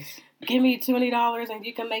kind of, give me $20 and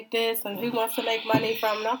you can make this, and who wants to make money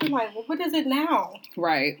from it? I'm like, well, what is it now?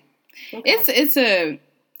 Right. Okay. It's a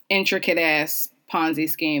intricate ass Ponzi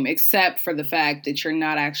scheme, except for the fact that you're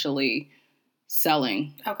not actually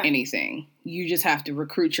selling anything. You just have to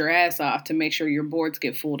recruit your ass off to make sure your boards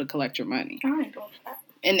get full to collect your money. All right.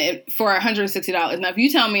 And for $160. Now, if you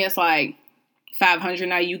tell me it's like $500,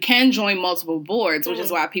 now you can join multiple boards, which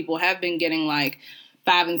is why people have been getting like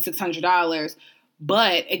 $500 and $600.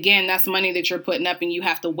 But again, that's money that you're putting up, and you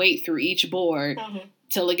have to wait through each board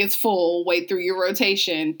till it gets full. Wait through your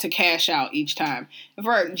rotation to cash out each time.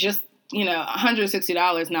 For just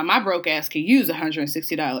 $160. Now, my broke ass could use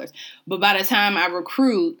 $160. But by the time I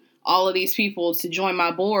recruit all of these people to join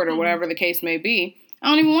my board or whatever the case may be, I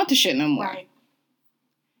don't even want the shit no more. Right.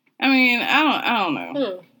 I mean, I don't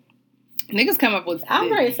know. Niggas come up with... I'm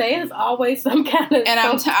going to say it's always some kind of... And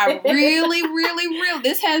I really...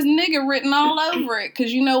 This has nigga written all over it.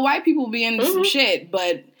 Because, white people be into some shit.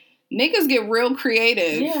 But niggas get real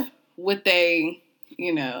creative with they...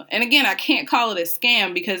 and again, I can't call it a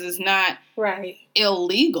scam because it's not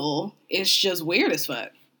illegal. It's just weird as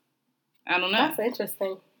fuck. I don't know. That's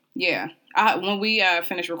interesting. Yeah. When we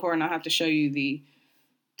finish recording, I'll have to show you the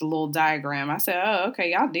little diagram. I said, oh,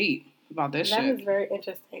 okay, y'all deep about this shit. That is very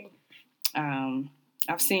interesting.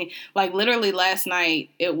 I've seen, like, literally last night,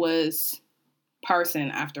 it was person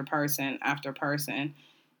after person after person.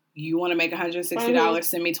 You want to make $160,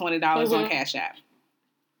 send me $20 on Cash App.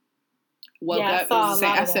 Woke up, it was the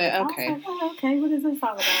same. I said, okay. I was like, oh, okay, what is this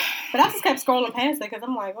all about? But I just kept scrolling past it because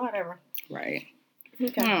I'm like, whatever. Right.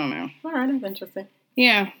 Okay. I don't know. All right, that's interesting.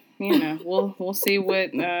 Yeah, we'll see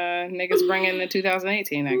what niggas bring in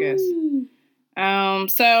 2018, I guess.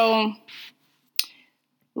 So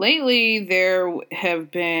lately there has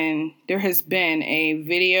been a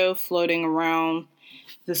video floating around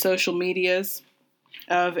the social medias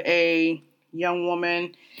of a young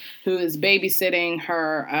woman who is babysitting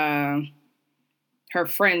her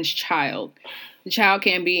friend's child. The child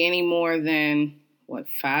can't be any more than,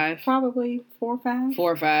 5? Probably 4 or 5.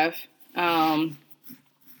 4 or 5.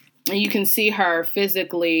 And you can see her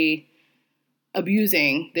physically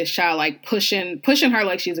abusing this child, like pushing her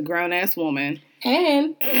like she's a grown-ass woman.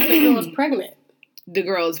 And the girl is pregnant. The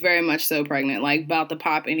girl is very much so pregnant, like about to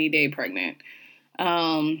pop any day pregnant.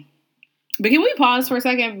 But can we pause for a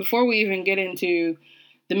second before we even get into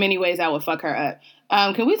the many ways I would fuck her up?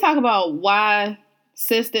 Can we talk about why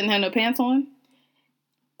sis didn't have no pants on?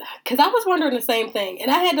 Because I was wondering the same thing. And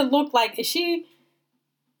I had to look like, is she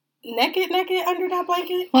naked under that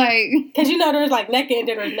blanket? Like... Because there's like naked and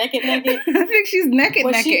then there's naked. I think she's naked.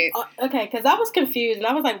 Okay, because I was confused. And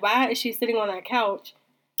I was like, why is she sitting on that couch?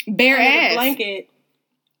 bare ass a blanket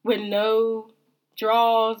with no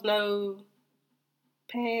drawers, no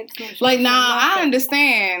pants. No like, nah, I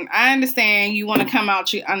understand you want to come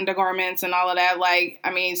out your undergarments and all of that. Like,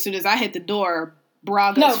 I mean, as soon as I hit the door,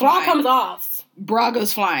 bra goes flying. Bra comes off. Bra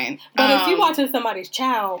goes flying. But if you're watching somebody's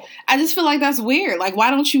child, I just feel like that's weird. Like, why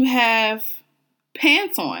don't you have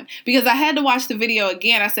pants on? Because I had to watch the video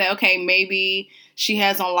again. I said, okay, maybe she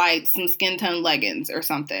has on like some skin tone leggings or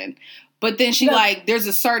something. But then there's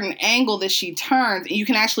a certain angle that she turns and you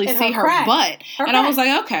can actually see her butt. I was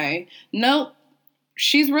like, okay, nope,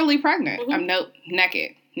 she's really pregnant. I'm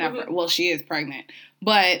naked. Well, she is pregnant.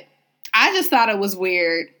 But I just thought it was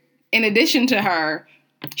weird. In addition to her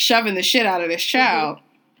shoving the shit out of this child,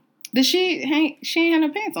 that she ain't had no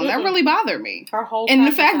pants on. That really bothered me. Her whole and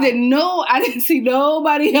the fact that I didn't see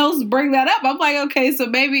nobody else bring that up. I'm like, okay, so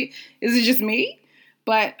maybe is it just me?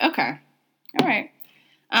 But okay, all right.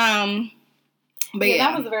 But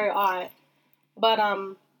that was very odd. But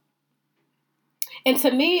and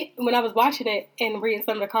to me, when I was watching it and reading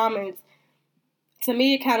some of the comments, to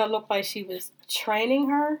me it kind of looked like she was training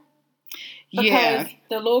her. Because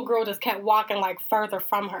the little girl just kept walking like further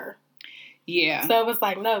from her. Yeah. So it was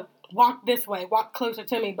like, no, walk this way, walk closer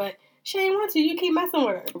to me. But she ain't want to. You keep messing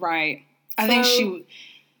with her. Right. I think she,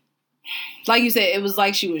 like you said, it was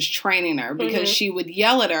like she was training her because she would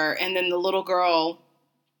yell at her, and then the little girl,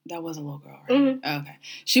 that was a little girl, right? Okay.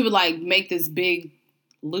 She would like make this big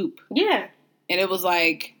loop. Yeah. And it was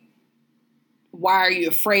like, why are you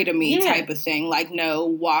afraid of me type of thing. Like, no,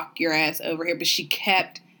 walk your ass over here. But she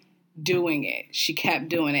kept doing it.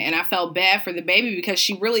 And I felt bad for the baby because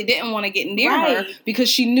she really didn't want to get near her because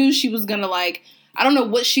she knew she was going to like, I don't know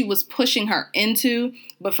what she was pushing her into,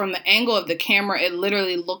 but from the angle of the camera, it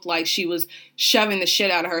literally looked like she was shoving the shit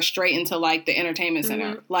out of her straight into like the entertainment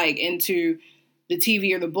center, like into the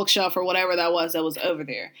TV or the bookshelf or whatever that was over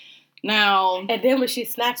there. Now. And then when she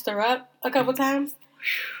snatched her up a couple times,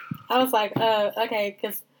 I was like, okay,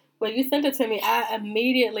 because when you sent it to me, I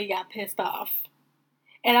immediately got pissed off.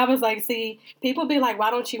 And I was like, see, people be like,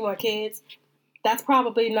 why don't you want kids? That's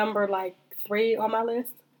probably number like 3 on my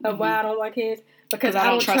list of why I don't want kids. Because I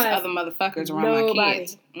don't trust other motherfuckers around my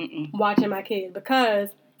kids. Watching my kids. Because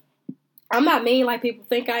I'm not mean like people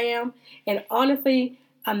think I am. And honestly,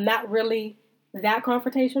 I'm not really that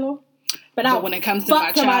confrontational. But when it comes to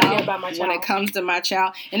my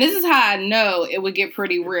child, and this is how I know it would get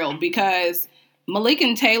pretty real, because Malik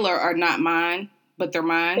and Taylor are not mine, but they're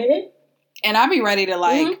mine. Mm-hmm. And I'd be ready to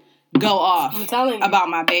like go off about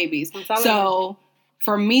my babies. So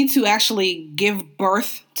for me to actually give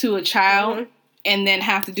birth to a child and then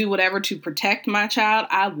have to do whatever to protect my child,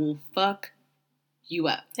 I will fuck you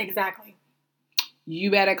up. Exactly. You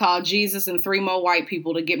better call Jesus and 3 more white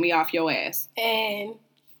people to get me off your ass. And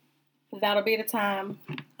that'll be the time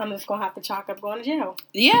I'm just going to have to chalk up going to jail.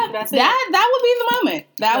 Yeah. That's it. That would be the moment.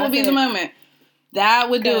 That would be the moment. That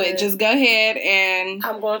would do it. Just go ahead and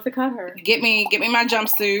I'm going to cut her. Get me my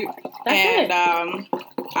jumpsuit.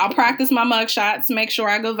 I'll practice my mug shots, make sure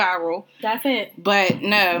I go viral. That's it. But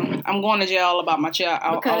no, I'm going to jail all about my child.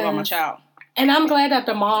 All about my child. And I'm glad that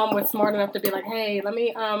the mom was smart enough to be like, hey, let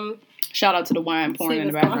me shout out to the wine pouring in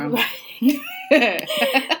the background.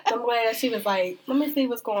 I'm glad that she was like, let me see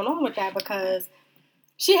what's going on with that, because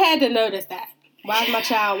she had to notice that. Why is my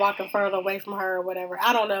child walking further away from her or whatever?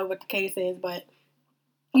 I don't know what the case is, but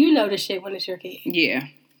you know the shit when it's your kid. Yeah.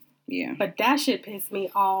 Yeah. But that shit pissed me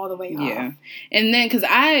all the way off. Yeah. And then, because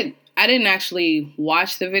I didn't actually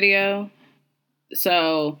watch the video.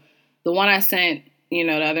 So the one I sent, the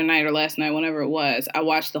other night or last night, whenever it was, I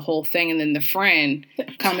watched the whole thing. And then the friend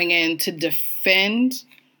coming in to defend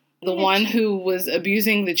the one who was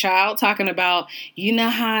abusing the child, talking about, you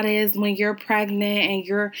know how it is when you're pregnant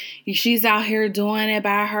and she's out here doing it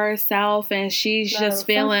by herself and she's just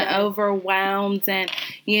feeling overwhelmed and,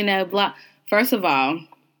 blah. First of all,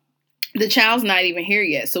 the child's not even here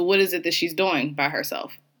yet. So what is it that she's doing by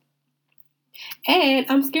herself? And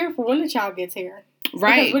I'm scared for when the child gets here.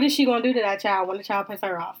 Right. Because what is she going to do to that child when the child pisses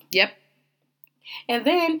her off? Yep. And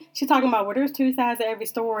then she's talking about, well, there's 2 sides to every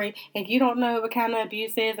story, and you don't know what kind of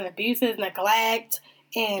abuse is, and abuse is neglect,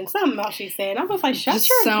 and something else she said. And I was like, shut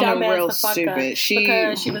your dumb ass the fuck up.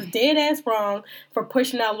 Because she was dead ass wrong for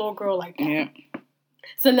pushing that little girl like that. Yeah.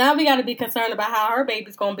 So now we got to be concerned about how her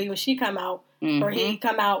baby's going to be when she come out, or he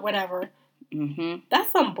come out, whatever. Mm-hmm.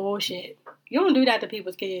 That's some bullshit. You don't do that to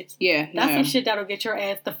people's kids. Yeah, that's some shit that'll get your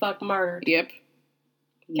ass the fuck murdered. Yep.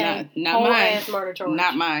 Okay? Not mine. Ass murder charge.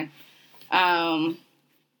 Not mine. I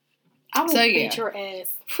will beat your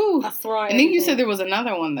ass. Whew. And then you said there was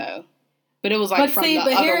another one though. But it was like the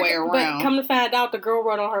other way around. But come to find out, the girl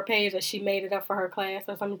wrote on her page that she made it up for her class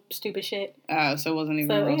or some stupid shit. Oh, so it wasn't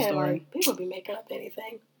even a real story. Like, people be making up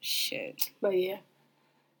anything. Shit. But yeah.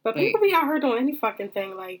 But people be out here doing any fucking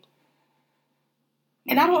thing, like...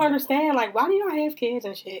 And I don't understand, like, why do y'all have kids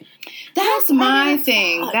and shit? That's my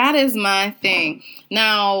thing. That is my thing.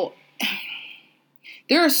 Now,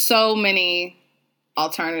 there are so many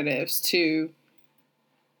alternatives to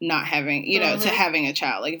not having, to having a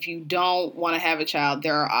child. Like, if you don't want to have a child,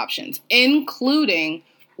 there are options, including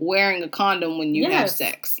wearing a condom when you have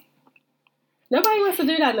sex. Nobody wants to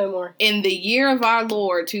do that no more. In the year of our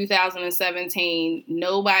Lord, 2017,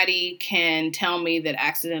 nobody can tell me that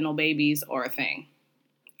accidental babies are a thing.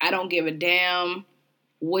 I don't give a damn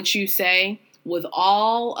what you say. With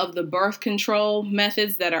all of the birth control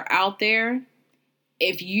methods that are out there,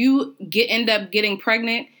 if you end up getting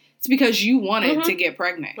pregnant, it's because you wanted to get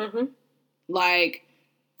pregnant. Mm-hmm. Like,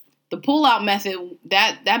 the pull-out method,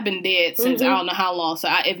 that been dead since I don't know how long. So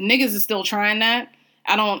if niggas is still trying that,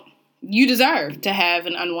 you deserve to have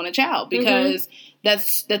an unwanted child because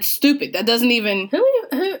that's stupid. That doesn't even...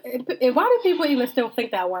 Why do people even still think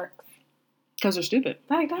that works? Because they're stupid.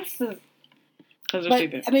 Like, that's just... Because they're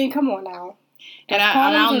stupid. I mean, come on now. And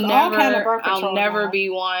I'll never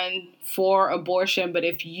be one for abortion, but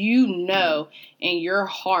if you know in your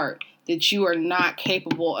heart that you are not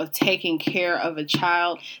capable of taking care of a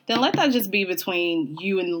child, then let that just be between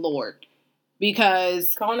you and the Lord.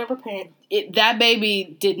 Because... God never paid. That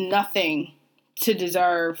baby did nothing to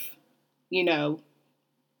deserve,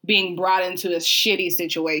 being brought into a shitty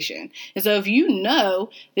situation. And so if you know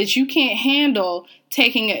that you can't handle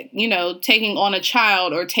taking on a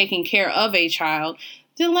child or taking care of a child,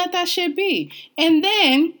 then let that shit be. And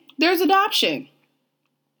then there's adoption.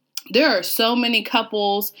 There are so many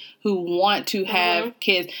couples who want to have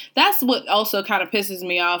kids. That's what also kind of pisses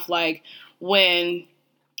me off, like when,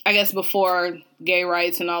 I guess before gay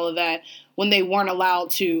rights and all of that, when they weren't allowed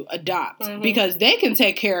to adopt. Because they can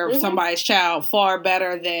take care of somebody's child far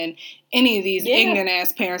better than any of these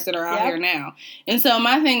ignorant-ass parents that are out here now. And so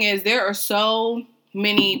my thing is, there are so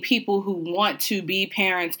many people who want to be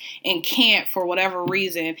parents and can't for whatever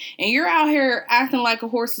reason. And you're out here acting like a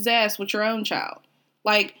horse's ass with your own child.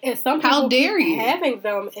 Like, and some how dare you? Having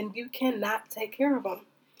them and you cannot take care of them.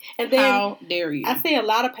 And then, how dare you? I see a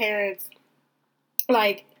lot of parents,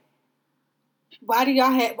 like... Why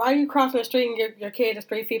are you crossing the street and your kid is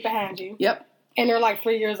 3 feet behind you? Yep. And they're like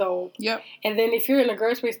 3 years old. Yep. And then if you're in a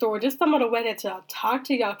grocery store, just some of the way that y'all talk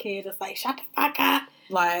to y'all kids, it's like, shut the fuck up.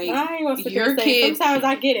 Like, I ain't gonna your kid. Sometimes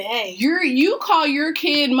I get it. Hey, you call your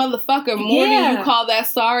kid motherfucker more than you call that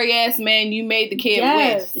sorry ass man you made the kid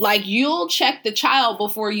with. Like, you'll check the child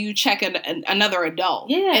before you check another adult.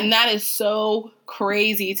 Yeah. And that is so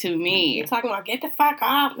crazy to me. You're talking about get the fuck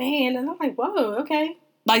off, man. And I'm like, whoa, okay.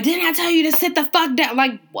 Like, didn't I tell you to sit the fuck down?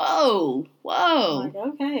 Like, whoa. Like,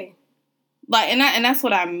 okay. Like, and that's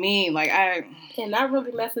what I mean. Like, and that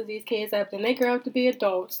really messes these kids up. Then they grow up to be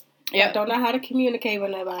adults. Yep. Don't know how to communicate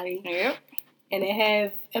with nobody. Yep. And they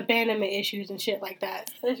have abandonment issues and shit like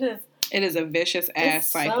that. It's just... It is a vicious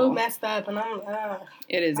ass cycle. So messed up, and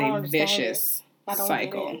it is a vicious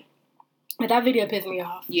cycle. But that video pissed me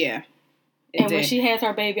off. Yeah. When she has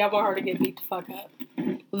her baby, I want her to get beat the fuck up.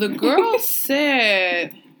 The girl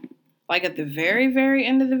said, like at the very, very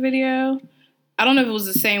end of the video, I don't know if it was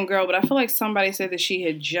the same girl, but I feel like somebody said that she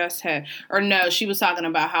had just had, or no, she was talking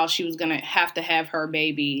about how she was going to have her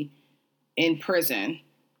baby in prison.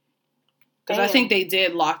 Because I think they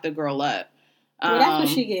did lock the girl up. Well, that's what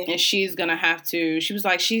she get. And she's going to have to, she was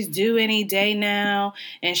like, she's due any day now,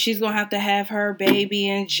 and she's going to have her baby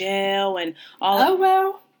in jail and all that. Oh,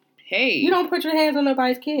 well. Hey. You don't put your hands on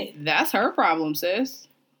nobody's kid. That's her problem, sis.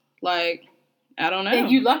 Like, I don't know.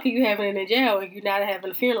 And you lucky you having it in jail and you not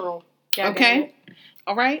having a funeral. Okay.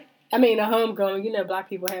 All right. I mean, a homegoing. You know, black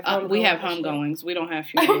people have homegoings. We have homegoings. We don't have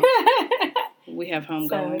funerals. We have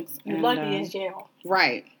homegoings. So, you lucky is jail.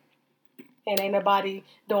 Right. And ain't nobody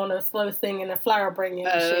doing a slow singing and flower bringing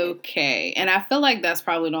and shit. Okay. And I feel like that's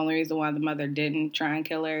probably the only reason why the mother didn't try and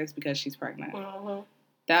kill her is because she's pregnant. Mm-hmm.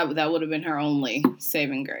 That would have been her only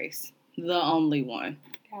saving grace. The only one.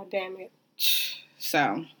 God damn it.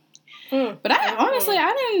 So. But honestly,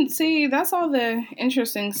 I didn't see, that's all the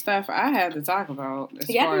interesting stuff I had to talk about as far as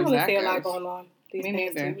that goes. I didn't really see a lot going on these Me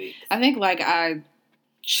past neither. 2 weeks. I think like I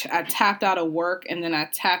tapped out of work and then I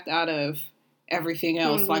tapped out of everything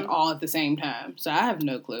else like all at the same time. So I have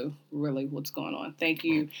no clue really what's going on. Thank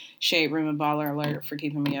you, Shade Room and Baller Alert, for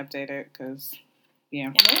keeping me updated because, yeah.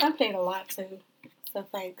 And they update a lot too. So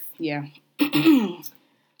thanks. Yeah.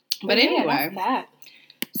 But anyway. That's that.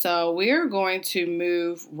 So we're going to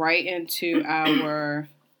move right into our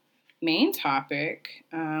main topic.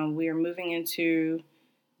 We are moving into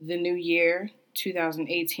the new year.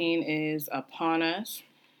 2018 is upon us.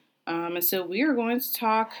 And so we are going to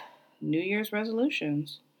talk New Year's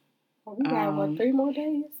resolutions. Well, we got, 3 more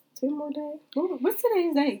days? 2 more days? What's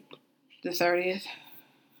today's date? The 30th.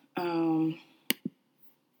 And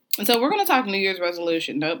so we're going to talk New Year's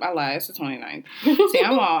resolution. Nope, I lied. It's the 29th. See,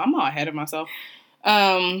 I'm all ahead of myself.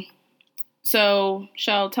 So,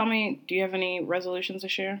 Shell, tell me, do you have any resolutions to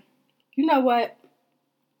share? You know what?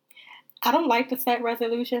 I don't like to set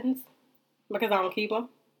resolutions because I don't keep them.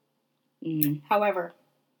 Mm-hmm. However,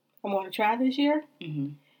 I'm going to try this year. Mm-hmm.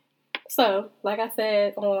 So, like I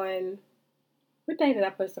said on... What day did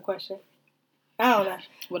I post the question? I don't know.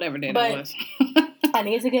 Whatever day that was. I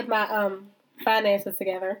need to get my finances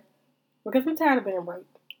together because I'm tired of being broke.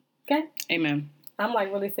 Okay? Amen. I'm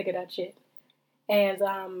like really sick of that shit. And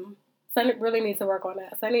so I really need to work on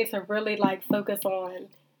that. So I need to really like focus on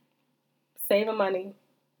saving money.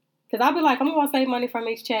 Because I'll be like, I'm going to save money from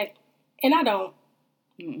each check. And I don't.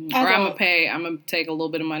 Mm-hmm. I'm going to take a little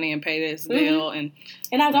bit of money and pay this bill. And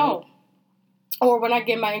I don't. Or when I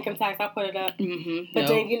get my income tax, I'll put it up. Mm-hmm. But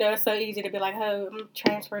then, it's so easy to be like, oh, I'm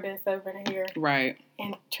transfer this over to here. Right.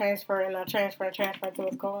 And transfer until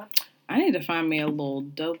it's gone. I need to find me a little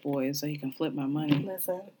dope boy so he can flip my money.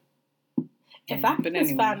 Listen. If I could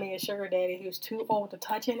just find me a sugar daddy who's too old to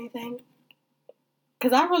touch anything.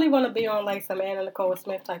 Because I really want to be on like some Anna Nicole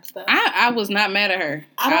Smith type stuff. I was not mad at her.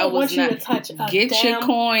 I don't want you to touch a Get your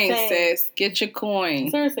coins, sis. Get your coins.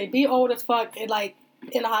 Seriously, be old as fuck and like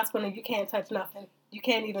in the hospital and you can't touch nothing. You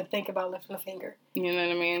can't even think about lifting a finger. You know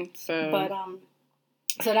what I mean? So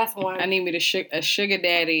that's one. I need me a sugar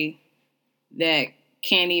daddy that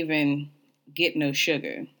can't even get no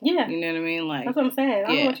sugar. Yeah. You know what I mean? Like that's what I'm saying.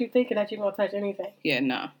 I don't want you thinking that you're going to touch anything. Yeah,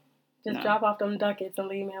 no. Just drop off them ducats and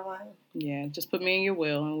leave me alone. Yeah, just put me in your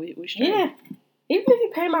will and we straight. Yeah. Even if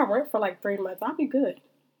you pay my rent for like 3 months, I'll be good.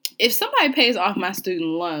 If somebody pays off my student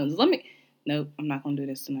loans, Nope, I'm not going to do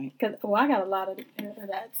this tonight. Because, I got a lot of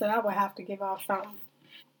that, so I would have to give off something.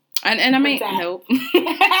 And I mean, nope.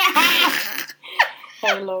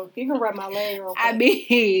 Hey, look, you can rub my leg real quick. I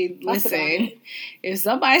mean, listen, if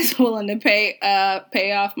somebody's willing to pay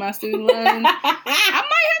off my student loan, I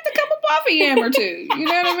might have to come up off a Y.A.M or two. You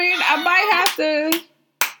know what I mean? I might have to,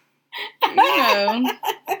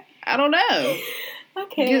 I don't know.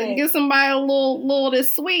 Okay. Get somebody a little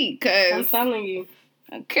this sweet, because I'm telling you.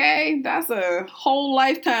 Okay, that's a whole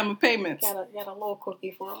lifetime of payments. Got a little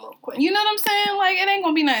cookie for them real quick. You know what I'm saying? Like, it ain't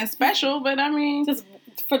gonna be nothing special, but I mean... Just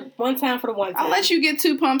for one time. I'll let you get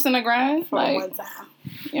 2 pumps in the grind. For one time.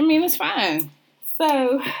 I mean, it's fine.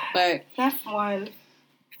 So, but that's one.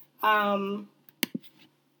 I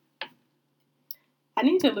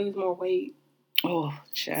need to lose more weight. Oh,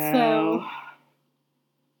 child. So...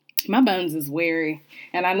 My bones is weary,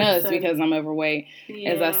 and I know it's because I'm overweight.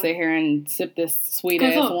 Yeah. As I sit here and sip this sweet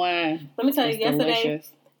ass wine. Let me tell you, yesterday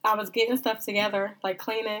I was getting stuff together, like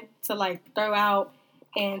cleaning to like throw out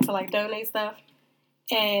and to like donate stuff,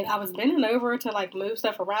 and I was bending over to like move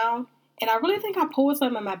stuff around, and I really think I pulled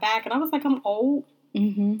something in my back, and I was like, I'm old,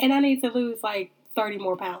 and I need to lose like 30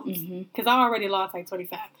 more pounds because I already lost like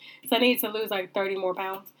 25, so I need to lose like 30 more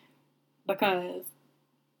pounds because.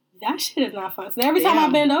 That shit is not fun. So every time I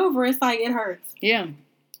bend over, it's like it hurts. Yeah.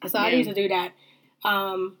 So I need to do that.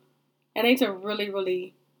 I need to really,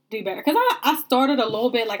 really do better. Because I started a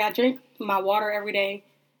little bit. Like, I drink my water every day.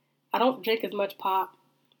 I don't drink as much pop.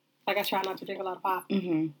 Like, I try not to drink a lot of pop.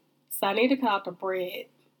 Mm-hmm. So I need to cut out the bread.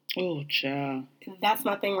 Oh, child. That's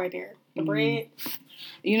my thing right there. The bread.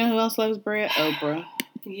 You know who else loves bread? Oprah.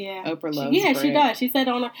 Yeah. Oprah loves bread. Yeah, she does. She said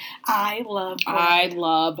on her, I love bread. I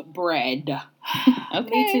love bread. Okay.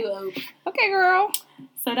 Me too, Oprah. Okay, girl.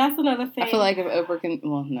 So that's another thing. I feel like if Oprah can...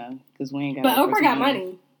 Well, no, because we ain't got... But Oprah got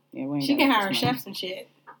money. Yeah, we ain't She can hire chefs and shit.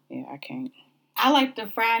 Yeah, I can't. I like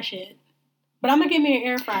to fry shit. But I'm going to get me an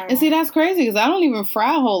air fryer. And see, that's crazy because I don't even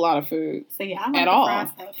fry a whole lot of food. So, yeah, I like to fry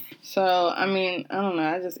stuff. So, I mean, I don't know.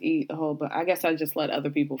 I just eat a whole bunch. I guess I just let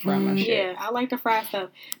other people fry my shit. Yeah, I like to fry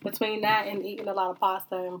stuff. Between that and eating a lot of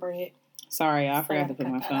pasta and bread. Sorry, I forgot to put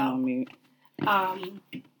my phone on mute.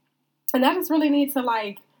 And I just really need to,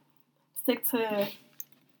 like, stick to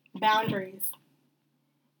boundaries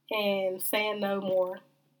and saying no more.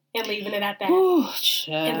 And leaving it at that. Ooh,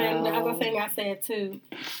 and then the other thing I said, too,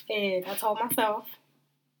 is I told myself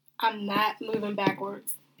I'm not moving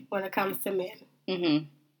backwards when it comes to men. Mm-hmm.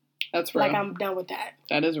 That's real. Like, I'm done with that.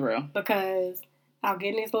 That is real. Because I'll get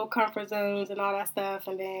in these little comfort zones and all that stuff,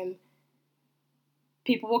 and then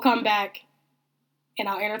people will come back, and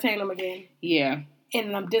I'll entertain them again. Yeah.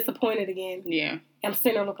 and I'm disappointed again. Yeah. I'm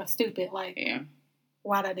sitting there looking stupid. Like,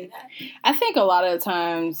 why'd I do that? I think a lot of the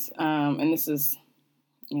times, and this is,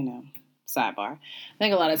 sidebar. I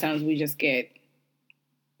think a lot of times we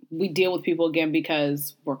deal with people again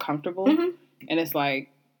because we're comfortable. Mm-hmm. And it's like,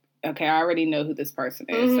 okay, I already know who this person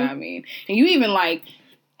is. Mm-hmm. So, I mean, and you even like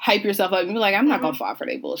hype yourself up and be like, I'm not going to fall for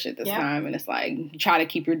their bullshit this time. And it's like, try to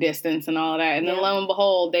keep your distance and all of that. And then lo and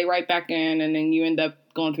behold, they right back in, and then you end up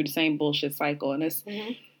going through the same bullshit cycle. And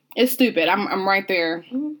it's stupid. I'm right there,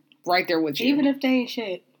 right there with you. Even if they ain't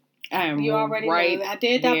shit. I am You already right know. I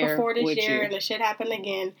did that before this year, and the shit happened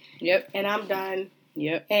again. Yep. And I'm done.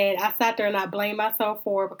 Yep. And I sat there and I blamed myself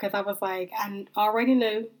for it because I was like, I already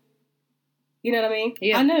knew. You know what I mean?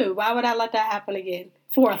 Yeah. I knew. Why would I let that happen again?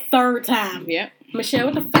 For a third time. Yep. Michelle,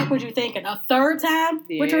 what the fuck was you thinking? A third time?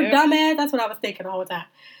 Yep. With your dumb ass? That's what I was thinking the whole time.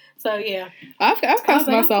 So, yeah. I've cussed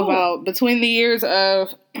myself out between the years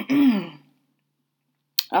of,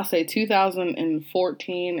 I'll say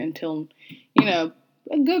 2014 until,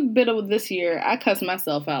 a good bit of this year. I cussed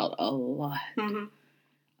myself out a lot. Mm-hmm.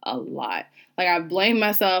 A lot. Like, I've blamed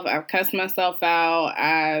myself. I've cussed myself out.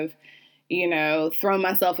 I've, thrown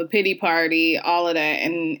myself a pity party, all of that.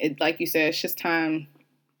 And it, like you said, it's just time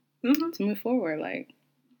to move forward. Like,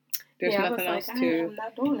 there's nothing else I'm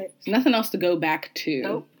not doing it. There's nothing else to go back to.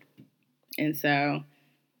 Nope. And so,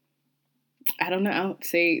 I don't know.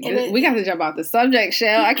 See, we got to jump off the subject,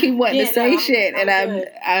 Shell. I keep wanting to say shit, and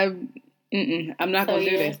I'm not going to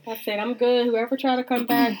do this. I said, I'm good. Whoever try to come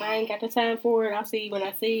back, I ain't got the time for it. I'll see you when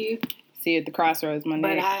I see you. See you at the crossroads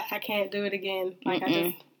Monday. But I can't do it again. Like,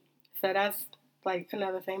 so that's, like,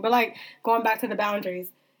 another thing. But, like, going back to the boundaries,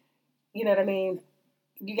 you know what I mean?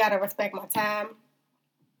 You got to respect my time,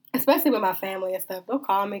 especially with my family and stuff. They'll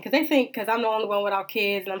call me because they think, because I'm the only one without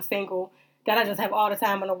kids and I'm single, that I just have all the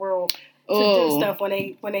time in the world to do stuff when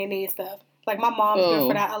they need stuff. Like, my mom's good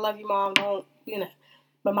for that. I love you, Mom. Don't,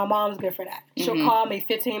 But my mom's good for that. She'll call me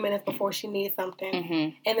 15 minutes before she needs something.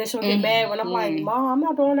 Mm-hmm. And then she'll get mad when I'm like, Mom, I'm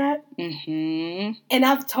not doing that. Mm-hmm. And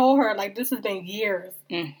I've told her, like, this has been years.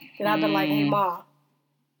 Mm-hmm. And I've been like, hey, Mom,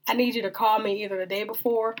 I need you to call me either the day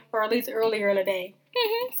before or at least earlier in the day.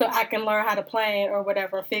 Mm-hmm. So I can learn how to plan or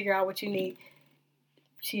whatever and figure out what you need.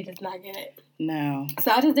 She does not get it. No.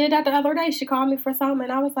 So I just did that the other day. She called me for something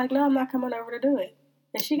and I was like, no, I'm not coming over to do it.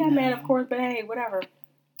 And she got mad, of course, but hey, whatever.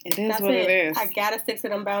 It is what it is. I gotta stick to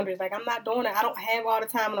them boundaries. Like, I'm not doing it. I don't have all the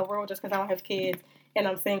time in the world just because I don't have kids and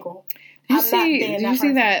I'm single. Did you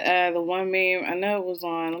see that the one meme? I know it was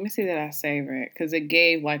on. Let me see that I saved it because it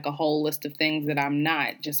gave like a whole list of things that I'm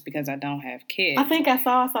not just because I don't have kids. I think I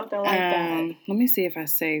saw something like that. Let me see if I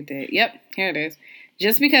saved it. Yep, here it is.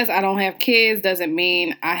 Just because I don't have kids doesn't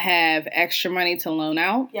mean I have extra money to loan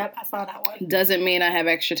out. Yep, I saw that one. Doesn't mean I have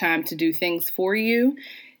extra time to do things for you.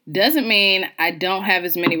 Doesn't mean I don't have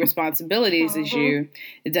as many responsibilities as you.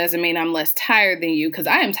 It doesn't mean I'm less tired than you because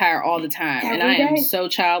I am tired all the time. And I am so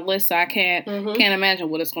childless, so I can't imagine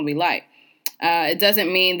what it's going to be like. It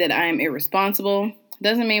doesn't mean that I am irresponsible. It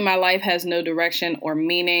doesn't mean my life has no direction or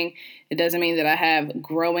meaning. It doesn't mean that I have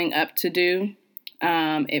growing up to do.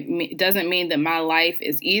 It doesn't mean that my life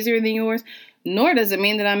is easier than yours, nor does it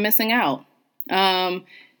mean that I'm missing out.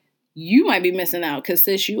 You might be missing out because,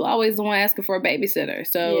 sis, you always the one asking for a babysitter.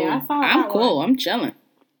 So I'm cool. I'm chilling.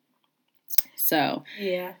 So,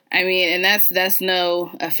 yeah. I mean, and that's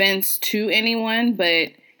no offense to anyone,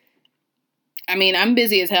 but I mean, I'm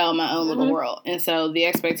busy as hell in my own little world. And so the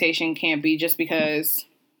expectation can't be just because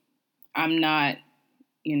I'm not,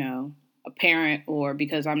 a parent or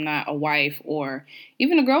because I'm not a wife or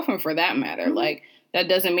even a girlfriend for that matter. Mm-hmm. Like, that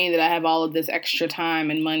doesn't mean that I have all of this extra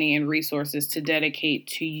time and money and resources to dedicate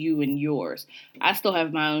to you and yours. I still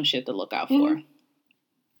have my own shit to look out for.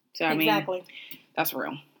 So, I mean, that's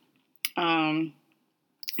real.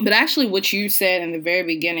 But actually what you said in the very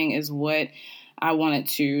beginning is what I wanted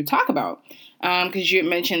to talk about. Because you had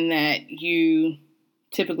mentioned that you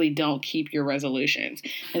typically don't keep your resolutions.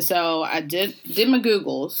 And so I did my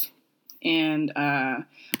Googles and I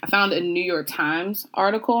found a New York Times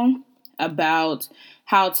article about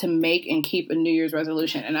how to make and keep a New Year's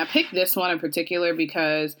resolution. And I picked this one in particular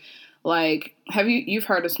because, like, you've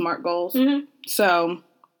heard of SMART goals? Mm-hmm. So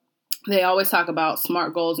they always talk about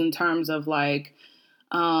SMART goals in terms of like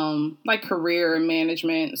career and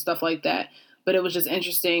management and stuff like that. But it was just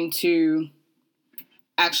interesting to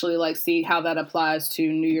actually like see how that applies to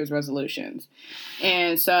New Year's resolutions.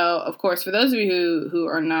 And so, of course, for those of you who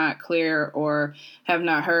are not clear or have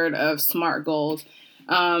not heard of SMART goals,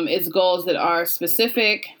 it's goals that are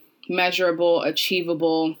specific, measurable,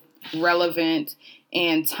 achievable, relevant,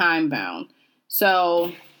 and time-bound.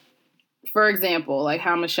 So, for example, like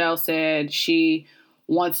how Michelle said she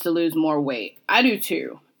wants to lose more weight. I do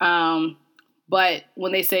too. But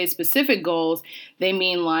when they say specific goals, they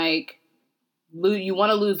mean like you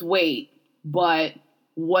want to lose weight, but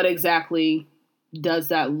what exactly does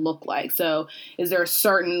that look like? So is there a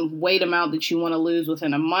certain weight amount that you want to lose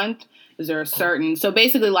within a month? Is there a certain... So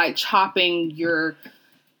basically like chopping your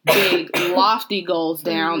big lofty goals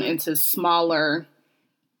down into smaller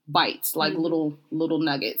bites, like little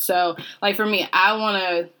nuggets. So like for me, I want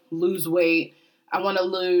to lose weight. I want to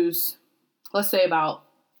lose, let's say about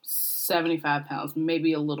 75 pounds,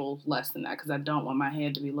 maybe a little less than that, because I don't want my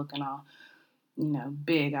head to be looking all,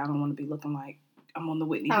 big. I don't want to be looking like I'm on the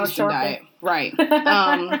Whitney Houston diet. Right.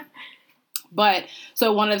 But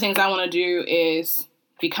so one of the things I want to do is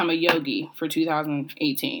become a yogi for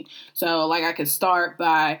 2018. So like I could start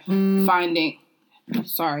by finding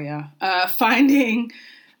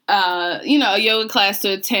a yoga class to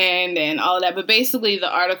attend and all of that. But basically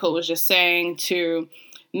the article was just saying to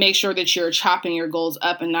make sure that you're chopping your goals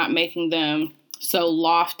up and not making them so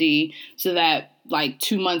lofty so that like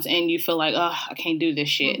 2 months in you feel like, oh, I can't do this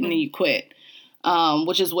shit. And then you quit,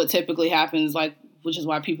 which is what typically happens, which is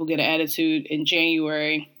why people get an attitude in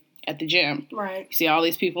January at the gym. Right. You see all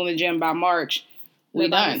these people in the gym by March, we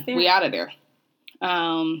done. We out of there.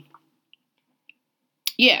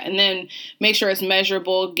 Yeah, and then make sure it's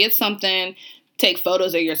measurable. Get something, take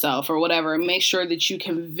photos of yourself or whatever. Make sure that you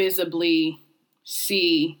can visibly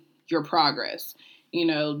see your progress.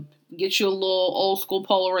 Get you a little old school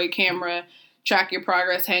Polaroid camera, track your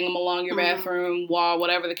progress, hang them along your bathroom wall,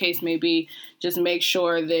 whatever the case may be. Just make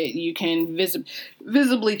sure that you can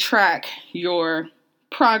visibly track your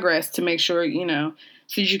progress to make sure, so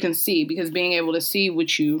that you can see, because being able to see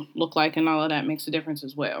what you look like and all of that makes a difference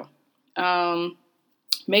as well.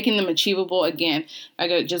 Making them achievable, again,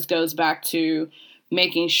 it just goes back to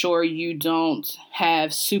making sure you don't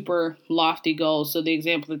have super lofty goals. So the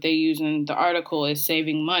example that they use in the article is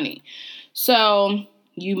saving money. So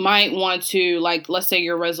you might want to, like, let's say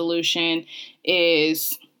your resolution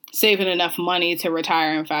is saving enough money to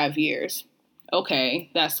retire in 5 years. Okay,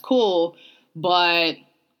 that's cool, but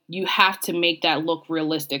you have to make that look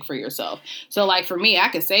realistic for yourself. So like for me, I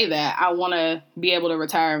could say that I want to be able to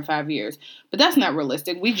retire in 5 years, but that's not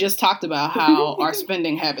realistic. We just talked about how our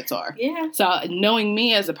spending habits are. Yeah. So knowing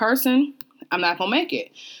me as a person, I'm not going to make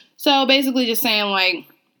it. So basically just saying like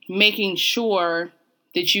making sure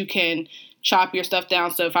that you can chop your stuff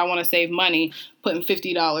down. So if I want to save money, putting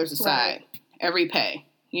 $50 aside every pay.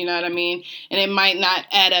 You know what I mean? And it might not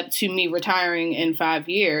add up to me retiring in 5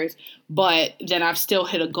 years, but then I've still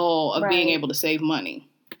hit a goal of being able to save money.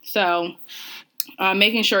 So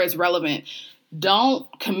making sure it's relevant. Don't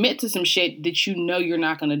commit to some shit that you know you're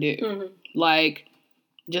not going to do. Mm-hmm. Like,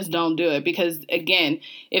 just don't do it. Because, again,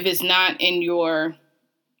 if it's not in your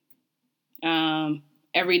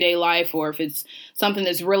everyday life, or if it's something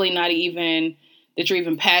that's really not even, that you're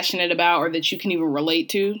even passionate about or that you can even relate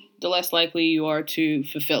to, the less likely you are to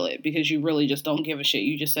fulfill it, because you really just don't give a shit.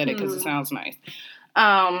 You just said it because it sounds nice.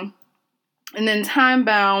 And then time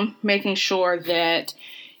bound, making sure that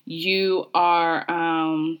you are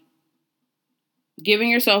giving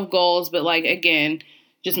yourself goals, but like, again,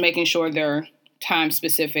 just making sure they're time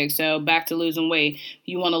specific. So back to losing weight,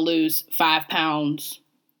 you want to lose 5 pounds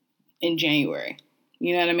in January.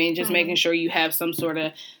 You know what I mean? Just making sure you have some sort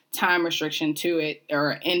of time restriction to it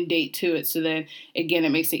or end date to it. So then, again, it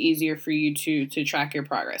makes it easier for you to track your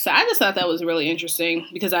progress. So I just thought that was really interesting,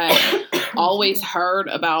 because I always heard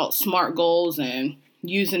about SMART goals and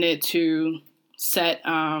using it to set,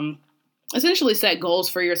 essentially set goals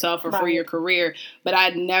for yourself or for your career. But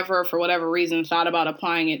I'd never, for whatever reason, thought about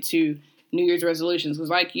applying it to New Year's resolutions. Because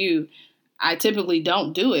like you, I typically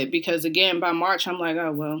don't do it because, again, by March, I'm like,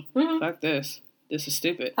 oh, well, fuck this. This is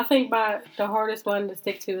stupid. I think the hardest one to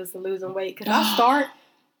stick to is the losing weight. Because I'll start,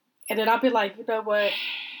 and then I'll be like, you know what?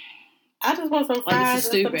 I just want some fries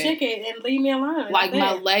and some chicken and leave me alone. Like,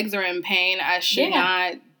 my legs are in pain. I should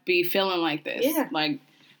not be feeling like this. Yeah. Like,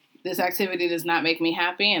 this activity does not make me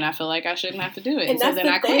happy, and I feel like I shouldn't have to do it. And so then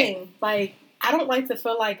I quit. Like, I don't like to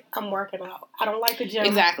feel like I'm working out. I don't like the gym.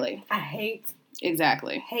 Exactly. I hate.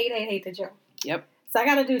 Exactly. Hate the gym. Yep. So I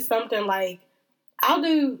got to do something like,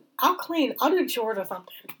 I'll clean, I'll do chores or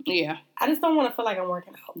something. Yeah. I just don't want to feel like I'm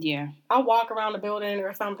working out. Yeah. I'll walk around the building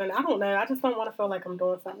or something. I don't know. I just don't want to feel like I'm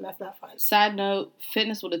doing something that's not fun. Side note,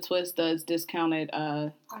 Fitness with a Twist does discounted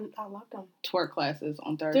I love them. twerk classes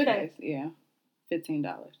on Thursdays. Do they? Yeah.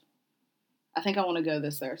 $15. I think I want to go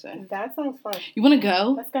this Thursday. That sounds fun. You want to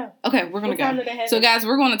go? Let's go. Okay, we're going to go. So, guys,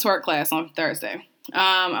 we're going to twerk class on Thursday.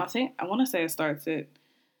 I want to say it starts at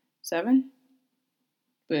 7.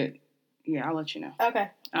 But, yeah, I'll let you know. Okay.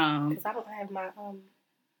 Because I don't have my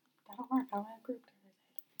That'll work. I'll have group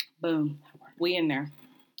Thursday. Boom. We in there.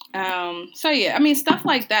 So yeah, I mean, stuff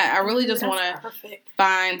like that. I really just want to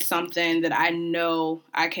find something that I know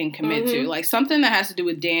I can commit to. Like something that has to do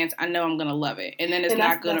with dance. I know I'm going to love it. And then it's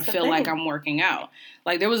not going to feel like I'm working out.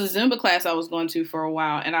 Like there was a Zumba class I was going to for a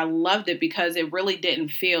while and I loved it because it really didn't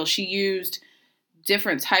feel, she used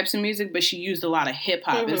different types of music, but she used a lot of hip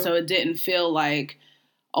hop. And so it didn't feel like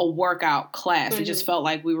a workout class. It just felt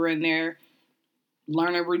like we were in there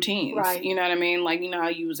learning routines. Right. You know what I mean? Like, you know how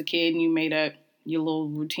you was a kid and you made up your little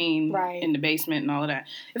routine in the basement and all of that.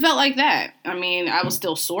 It felt like that. I mean, I was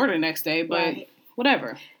still sore the next day, but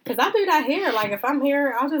whatever. Because I do that here. Like, if I'm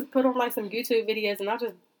here, I'll just put on, like, some YouTube videos and I'll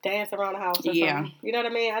just dance around the house or something. You know what I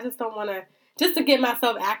mean? I just don't want to, just to get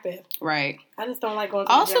myself active. Right. I just don't like going to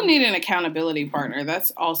the also gym. Need an accountability partner.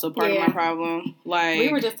 That's also part of my problem. Like, we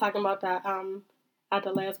were just talking about that at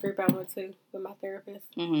the last group I went to with my therapist.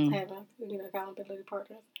 Having, accountability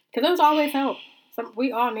partners. Because those always help.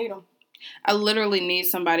 We all need them. I literally need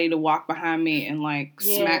somebody to walk behind me and, like,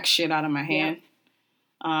 smack shit out of my hand.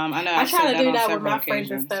 I know I try to do that with my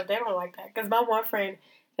friends and stuff. They don't like that. Because my one friend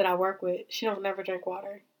that I work with, she don't never drink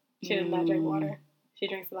water. She does not drink water. She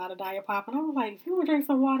drinks a lot of Diet Pop. And I was like, if you want to drink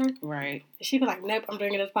some water. Right. And she'd be like, nope, I'm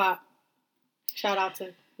drinking this pop. Shout out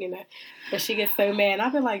to, But she gets so mad. And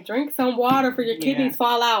I'd be like, drink some water for your kidneys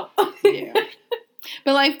fall out.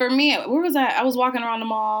 But, like, for me, where was I? I was walking around the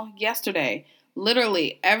mall yesterday.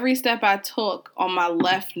 Literally, every step I took on my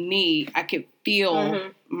left knee, I could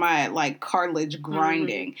feel my, like, cartilage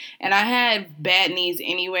grinding. And I had bad knees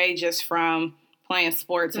anyway, just from playing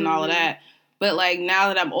sports and all of that. But, like, now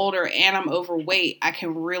that I'm older and I'm overweight, I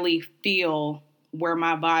can really feel where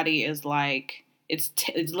my body is, like, it's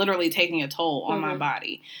literally taking a toll on my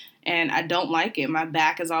body. And I don't like it. My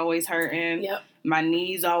back is always hurting. Yep. My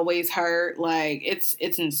knees always hurt. Like, it's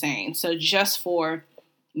insane. So just for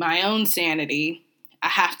my own sanity, I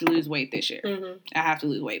have to lose weight this year. I have to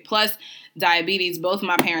lose weight. Plus, diabetes. Both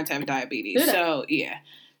my parents have diabetes. So, yeah.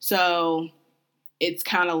 So, it's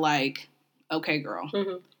kind of like, okay, girl,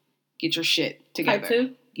 get your shit together. Type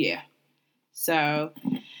 2? Yeah. So.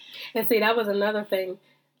 And see, that was another thing.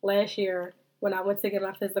 Last year, when I went to get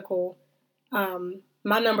my physical,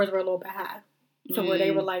 my numbers were a little bit high. So, where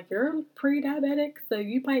they were like, you're pre-diabetic, so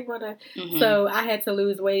you might want to. So, I had to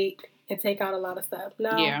lose weight and take out a lot of stuff.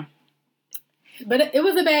 No. Yeah. But it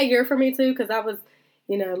was a bad year for me, too, because I was,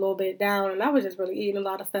 a little bit down, and I was just really eating a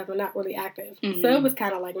lot of stuff and not really active. So it was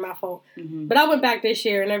kind of like my fault. But I went back this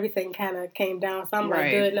year, and everything kind of came down, so I'm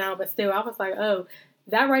like good now. But still, I was like, oh,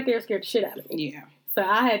 that right there scared the shit out of me. Yeah. So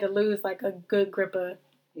I had to lose, like, a good grip of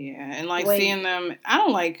and, like, seeing them, I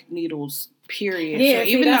don't like needles, period. Yeah, so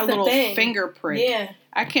even that little finger prick. Yeah.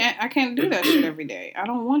 I can't do that shit every day. I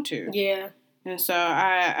don't want to. Yeah. And so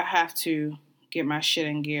I have to get my shit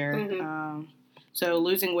in gear. So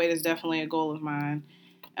losing weight is definitely a goal of mine.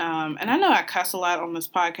 And I know I cuss a lot on this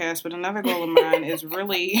podcast, but another goal of mine is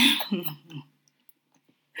really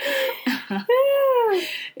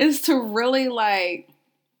is to really, like,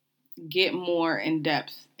 get more in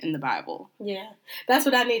depth in the Bible. Yeah. That's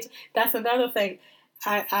what I need. That's another thing.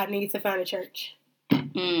 I need to find a church.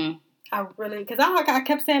 I really, because I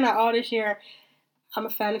kept saying that all this year, I'm going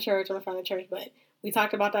to find a church, but we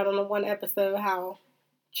talked about that on the one episode, how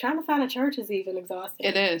trying to find a church is even exhausting.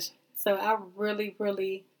 It is. So I really,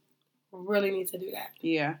 really, really need to do that.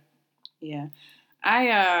 Yeah. Yeah.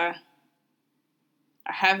 I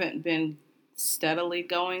haven't been steadily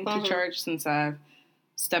going to church since I've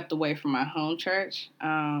stepped away from my home church.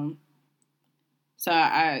 So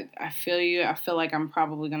I feel you. I feel like I'm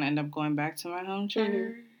probably going to end up going back to my home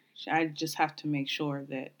church. I just have to make sure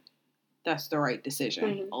that that's the right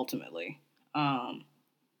decision ultimately. Yeah,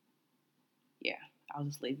 I'll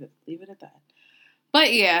just leave it at that.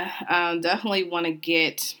 But yeah, definitely want to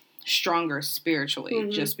get stronger spiritually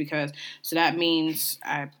just because. So that means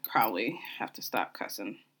I probably have to stop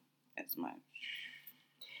cussing as much.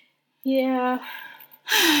 Yeah.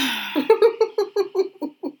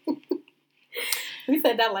 We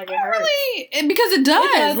said that like it hurts. Really? Because it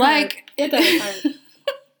does. It does hurt. And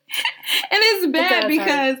it's bad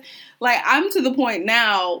because, like, I'm to the point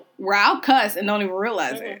now where I'll cuss and don't even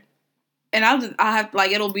realize it. And I'll have,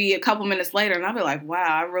 like, it'll be a couple minutes later and I'll be like, wow,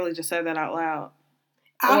 I really just said that out loud.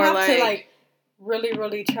 I'll have to, like, really,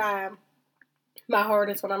 really try my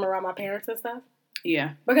hardest when I'm around my parents and stuff.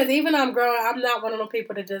 Yeah. Because even though I'm growing, I'm not one of those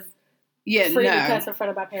people to just freely cuss in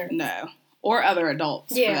front of my parents. No. Or other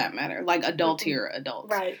adults, for that matter. Like, adultier adults.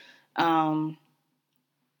 Right.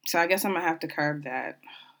 So I guess I'm going to have to curb that. Oh,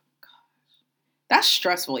 gosh. That's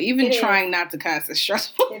stressful. Even trying not to cuss is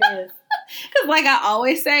stressful. It is. Because like I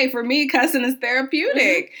always say, for me, cussing is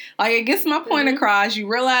therapeutic. Mm-hmm. Like it gets my point across.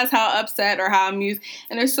 You realize how upset or how amused.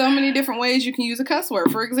 And there's so many different ways you can use a cuss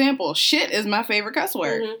word. For example, shit is my favorite cuss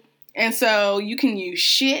word. Mm-hmm. And so you can use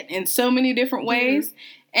shit in so many different ways. Mm-hmm.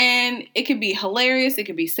 And it could be hilarious. It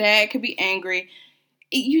could be sad. It could be angry.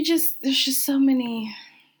 There's just so many,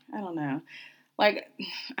 I don't know. Like,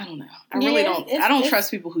 I don't know. I really don't. I don't trust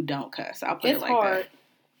people who don't cuss. I'll put it like hard. That.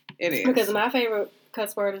 It is. Because my favorite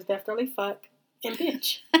cuss word is definitely fuck and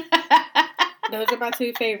bitch. Those are my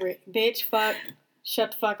two favorite. Bitch, fuck,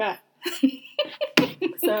 shut the fuck up.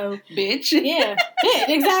 So. Bitch? Yeah. Bitch,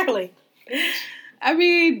 exactly. I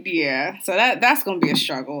mean, yeah. So that's going to be a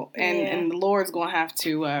struggle. And the Lord's going to have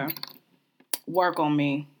to work on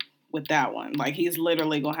me with that one. Like, he's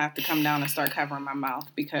literally going to have to come down and start covering my mouth.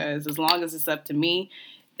 Because as long as it's up to me,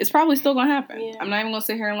 it's probably still going to happen. Yeah. I'm not even going to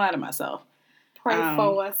sit here and lie to myself. Pray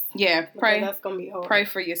for us. Yeah, pray. That's going to be hard. Pray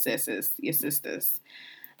for your sisters. Pray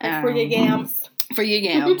for your Y.A.M.S. For your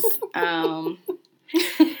Y.A.M.S.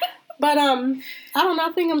 But, I don't know.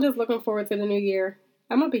 I think I'm just looking forward to the new year.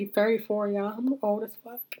 I'm going to be 34, y'all. I'm old as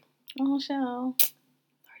fuck. Oh, shall.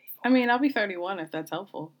 I mean, I'll be 31 if that's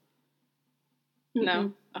helpful. Mm-hmm.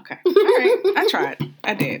 No? Okay. All right. I tried.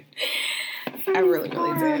 I did. I really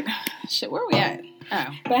did. Shit, where are we at? Oh.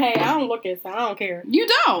 But hey, I don't look it, so I don't care. You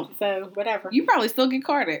don't? So, whatever. You probably still get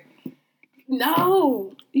carded.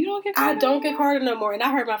 No. You don't get carded? I don't get carded no more, and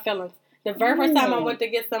I hurt my feelings. The very first time I went to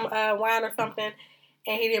get some wine or something,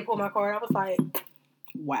 and he didn't pull my card, I was like...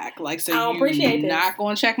 Whack. Like, so I don't appreciate this. Not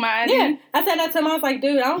going to check my ID? Yeah. I said that to him. I was like,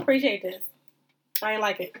 dude, I don't appreciate this. I ain't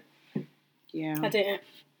like it. Yeah. I didn't.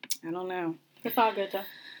 I don't know. It's all good, though.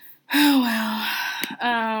 Oh,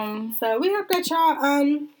 well. So we hope that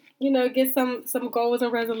y'all, get some goals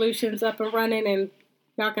and resolutions up and running, and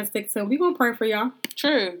y'all can stick to them. We gonna pray for y'all.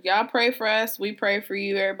 True. Y'all pray for us. We pray for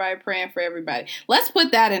you. Everybody praying for everybody. Let's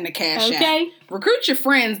put that in the cash app. Recruit your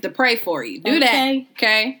friends to pray for you. Do that.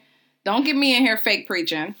 Okay? Don't get me in here fake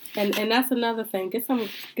preaching. And that's another thing. Get some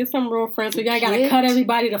real friends. So y'all gotta cut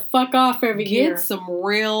everybody the fuck off every year. Get some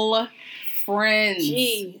real friends.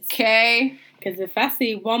 Jeez. Okay? Because if I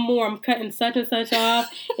see one more, I'm cutting such and such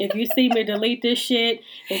off. If you see me delete this shit,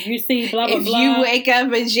 if you see blah, blah, blah. If you wake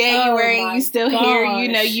up in January and you still hear,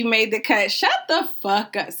 you made the cut. Shut the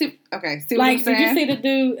fuck up. See what I'm saying? Like, did you see the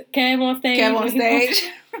dude, Kev on stage?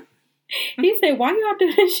 He said, why y'all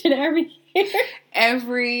do this shit every year?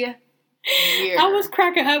 Every year. I was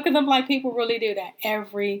cracking up because I'm like, people really do that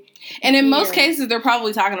every And in year. most cases, they're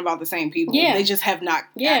probably talking about the same people. Yeah. They just have not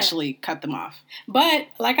actually cut them off. But,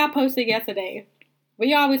 like I posted yesterday,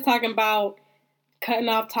 we always talking about cutting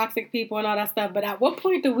off toxic people and all that stuff. But at what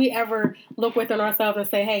point do we ever look within ourselves and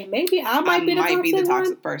say, hey, maybe I might be the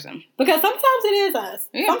toxic person? Because sometimes it is us.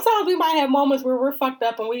 Yeah. Sometimes we might have moments where we're fucked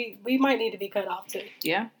up and we might need to be cut off too.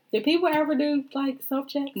 Yeah. Do people ever do, like,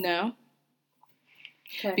 self-checks? No.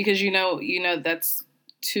 Okay. Because you know that's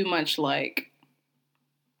too much like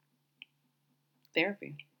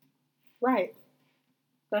therapy. Right.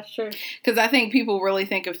 That's true. Because I think people really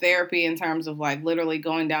think of therapy in terms of like literally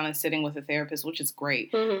going down and sitting with a therapist, which is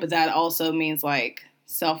great. Mm-hmm. But that also means like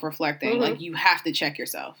self-reflecting. Mm-hmm. Like you have to check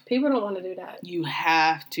yourself. People don't want to do that. You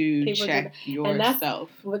have to check yourself.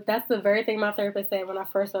 And that's the very thing my therapist said when I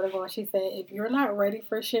first started going. She said, if you're not ready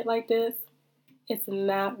for shit like this, it's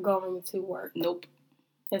not going to work. Nope.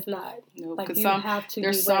 It's not. Nope. Like you have to.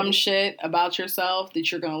 There's some shit about yourself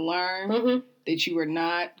that you're going to learn that you are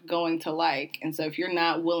not going to like. And so if you're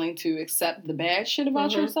not willing to accept the bad shit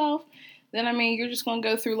about yourself, then I mean, you're just going to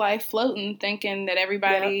go through life floating thinking that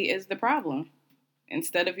everybody is the problem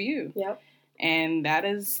instead of you. Yep. And that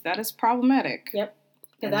is problematic. Yep.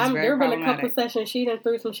 Because there been a couple sessions she done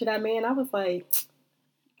threw some shit at me and I was like,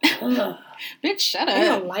 bitch, shut up. I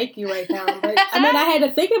don't like you right now. But I mean, I had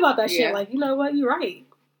to think about that shit. Like, you know what? You're right.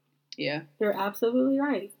 Yeah. You're absolutely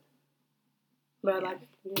right. But, like,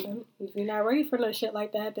 if you're not ready for no shit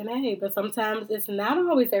like that, then hey. But sometimes it's not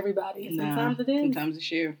always everybody. Sometimes it is. Sometimes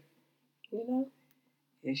it's you. You know?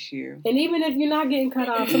 It's you. And even if you're not getting cut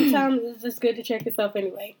off, sometimes it's just good to check yourself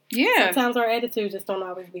anyway. Yeah. Sometimes our attitudes just don't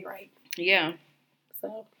always be right. Yeah.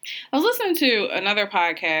 So. I was listening to another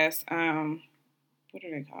podcast. What are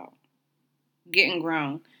they called? Getting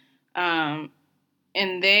Grown.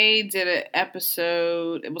 And they did an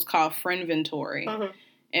episode, it was called Friendventory. Mm-hmm.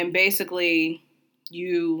 And basically,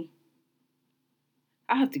 I'll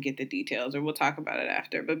have to get the details or we'll talk about it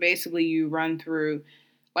after. But basically, you run through,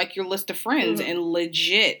 like, your list of friends and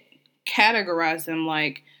legit categorize them,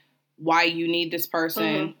 like, why you need this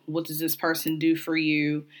person, what does this person do for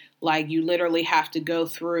you. Like, you literally have to go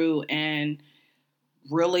through and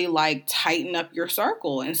really like tighten up your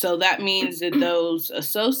circle. And so that means that those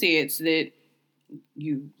associates that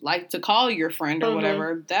you like to call your friend or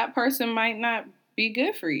whatever, that person might not be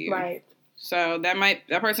good for you. Right. So that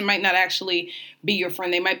person might not actually be your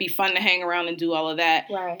friend. They might be fun to hang around and do all of that.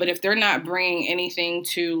 Right. But if they're not bringing anything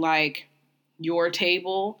to like your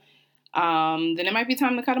table, then it might be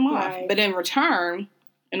time to cut them off. Right. But in return,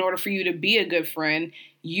 in order for you to be a good friend,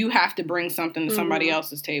 you have to bring something to somebody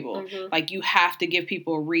else's table. Like, you have to give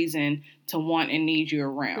people a reason to want and need you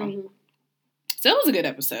around. So it was a good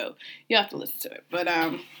episode. You have to listen to it. But,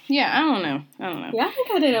 yeah, I don't know. Yeah, I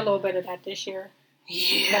think I did a little bit of that this year.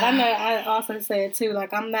 Yeah. But I know I also said, too,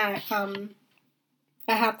 like, I'm not,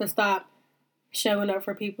 I have to stop showing up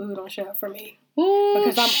for people who don't show up for me. Ooh,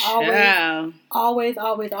 because I'm always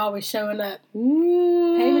showing up.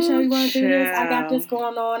 Ooh, hey, Michelle, you want to do this? I got this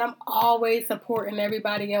going on. I'm always supporting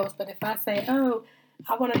everybody else. But if I say, oh,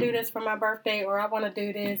 I want to do this for my birthday, or I want to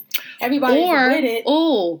do this, everybody's with it.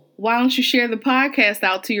 Oh, why don't you share the podcast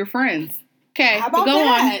out to your friends? Okay, How about go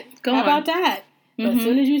that? on. How about that? But as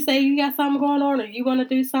soon as you say you got something going on or you want to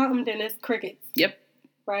do something, then it's crickets. Yep.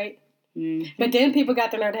 Right? But then people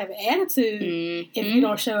got the nerve to have an attitude if you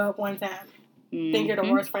don't show up one time. Think you're the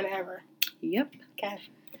worst friend ever. Yep. Okay.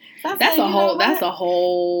 That's a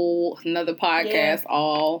whole another podcast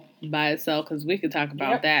all by itself, because we could talk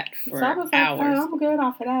about that for so I was like, hours. Oh, I'm good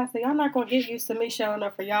off of that. So y'all not going to get used to me showing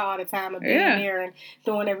up for y'all all the time and being there and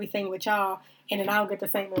doing everything with y'all, and then I don't get the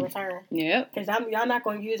same in return. Yep. Because y'all not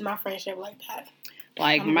going to use my friendship like that.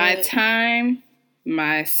 Like, my time,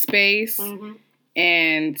 my space,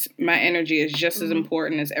 and my energy is just as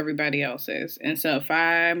important as everybody else's. And so if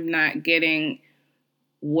I'm not getting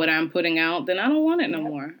what I'm putting out, then I don't want it no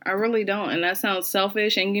more. I really don't. And that sounds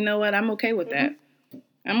selfish. And you know what? I'm okay with that.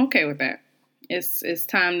 I'm okay with that. It's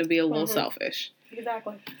time to be a little selfish.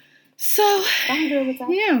 Exactly. So, I'm good with that.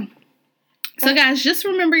 Yeah. So, guys, just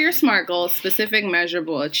remember your SMART goals: specific,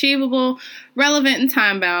 measurable, achievable, relevant, and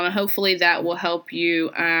time-bound. And hopefully that will help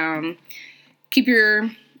you keep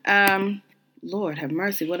your... Lord have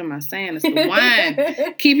mercy, what am I saying? It's the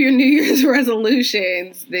wine. Keep your New Year's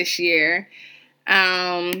resolutions this year.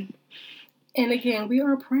 And again, we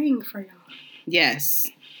are praying for y'all. Yes.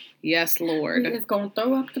 Yes, Lord. We is going to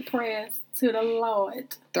throw up the prayers to the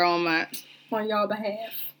Lord. Throw them up. On y'all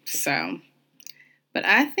behalf. So, but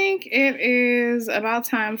I think it is about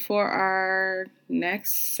time for our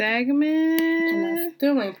next segment. And I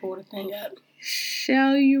still ain't pulled the thing up.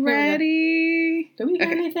 Shell, you ready? Do we got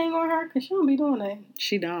anything on her? Because she don't be doing that.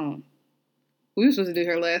 She don't. We were supposed to do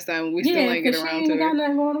her last time. We still ain't get around to it. Yeah, got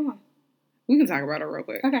nothing going on. We can talk about her real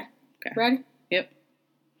quick. Okay. Ready? Yep.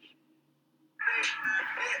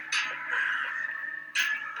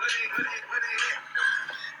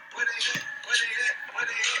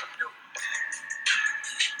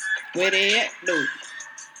 Where they at? No.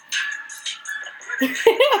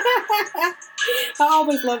 I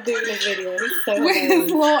always love doing this video. He's so with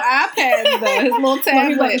his little iPad, though. His little tablet.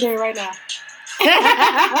 He's about to do it right now.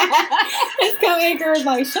 His co-anchor is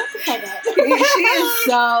like, shut the fuck up. She is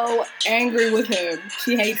so angry with him.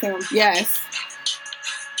 She hates him. Yes.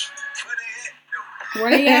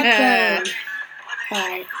 Where they at, though?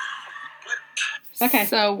 Alright. Okay.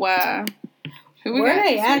 So, who we where got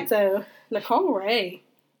they at, though? Nicole Ray.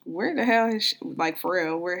 Where the hell has she, like, for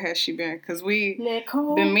real, where has she been? Because we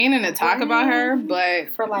Nicole been meaning to talk about her, but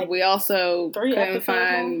for like we also couldn't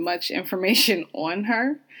find now. Much information on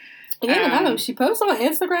her. Yeah, I know. She posts on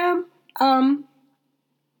Instagram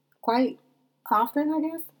quite often, I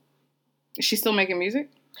guess. Is she still making music?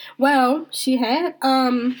 Well, she had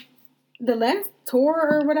the last tour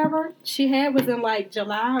or whatever she had was in like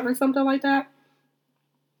July or something like that.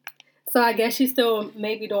 So I guess she's still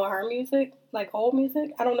maybe doing her music, like old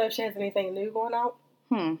music. I don't know if she has anything new going out.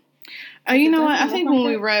 You know what? I think when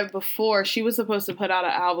we read before, she was supposed to put out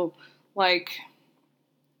an album, like,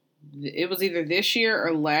 it was either this year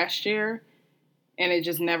or last year, and it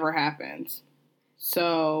just never happened.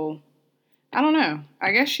 So, I don't know.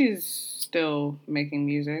 I guess she's still making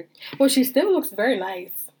music. Well, she still looks very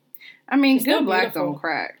nice. I mean, she's good black don't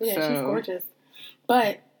crack. Yeah, so. She's gorgeous.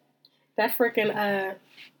 But that freaking,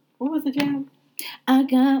 what was the jam? I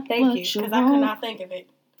got Thank you, because I could not think of it.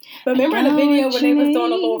 But remember in the video when they was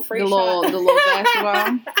doing a little free shot? The little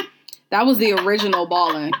basketball? That was the original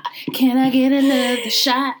Ballin'. Can I get another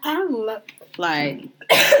shot? I love... Like,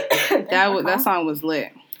 that song was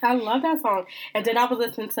lit. I love that song. And then I was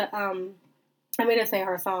listening to, I didn't say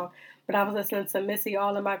her song, but I was listening to Missy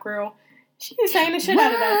All in My Grill. She sang the shit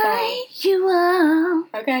out of that song. You are.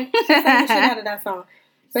 Okay? She sang the shit out of that song.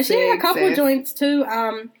 But she had a couple joints, too.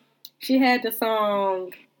 She had the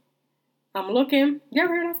song, I'm Looking. You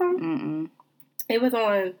ever heard that song? Mm-mm. It was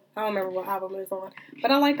on, I don't remember what album it was on, but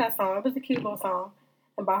I like that song. It was a cute little song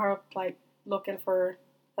about her, like, looking for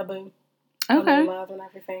a boo. Okay. Love and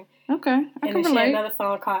everything. Okay. And then she had another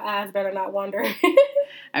song called Eyes Better Not Wonder.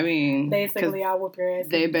 I mean, basically, I'll whoop your ass.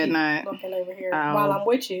 They better not. Looking over here while I'm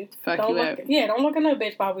with you. Fuck don't you look, up. Yeah, don't look at no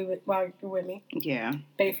bitch while you're with me. Yeah.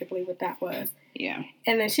 Basically, what that was. Yeah.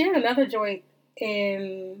 And then she had another joint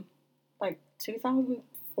in like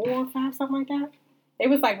 2004 or 5, something like that. It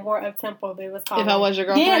was like more up tempo, but it was called If I Was Your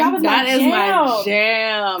Girlfriend. Yeah, that is my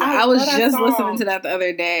jam. I was just listening to that the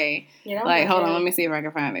other day. Yeah, like, hold on, let me see if I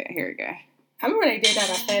can find it. Here we go. I remember they did that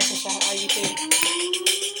at Fashion Show on YouTube.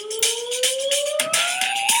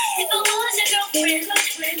 If I was your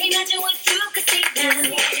girlfriend, imagine what you could see now. I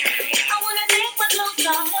wanna take my clothes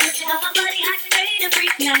off, tell my body how to ready to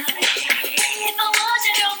freak now. If I was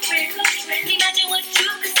your girlfriend, imagine what you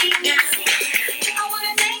could see now. I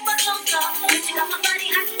wanna take my clothes off, tell my body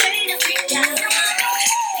how to ready to freak now.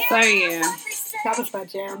 So yeah, that was my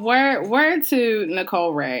jam. Word to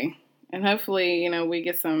Nicole Ray, and hopefully, we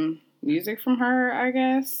get some music from her, I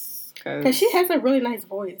guess. Because she has a really nice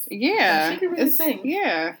voice. Yeah. She can really sing.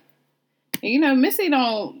 Yeah. Missy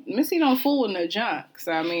don't fool with no junk.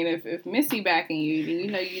 So, I mean, if Missy backing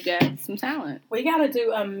you, then you got some talent. We got to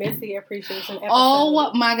do a Missy appreciation episode.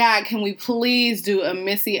 Oh, my God. Can we please do a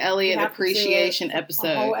Missy Elliott appreciation episode?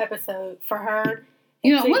 A whole episode for her.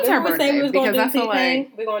 When's her birthday? Because I feel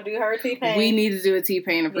like we're going to do her T-Pain. We need to do a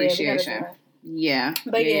T-Pain appreciation. Yeah.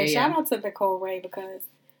 But shout out to Nicole Ray because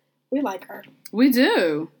we like her. We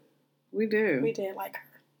do. We do. We did like her.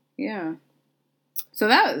 Yeah. So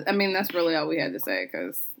that's really all we had to say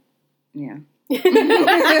because, yeah. Because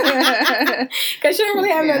she don't really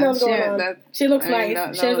have nothing else going on. She looks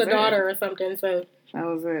nice. She has a daughter or something, so. That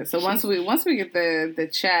was it. So once we get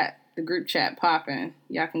the group chat popping,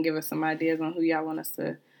 y'all can give us some ideas on who y'all want us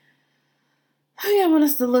to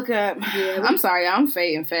look up. Yeah, I'm sorry, I'm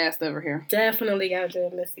fading fast over here. Definitely gotta do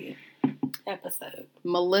a Missy episode.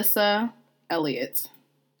 Melissa Elliott.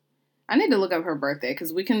 I need to look up her birthday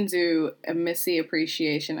because we can do a Missy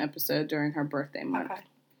appreciation episode during her birthday month. Okay.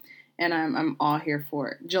 And I'm all here for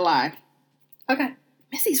it. July. Okay.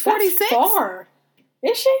 Missy's 46. Far.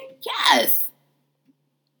 Is she? Yes.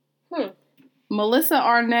 Melissa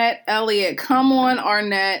Arnett Elliott. Come on,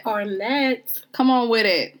 Arnett. Come on with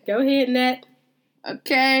it. Go ahead, Net.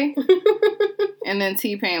 Okay. And then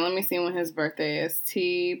T-Pain. Let me see when his birthday is.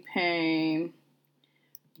 T-Pain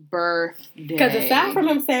birthday. Because aside from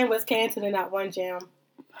him saying Wisconsin and not one jam,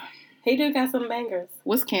 he do got some bangers.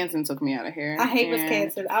 Wisconsin took me out of here. I hate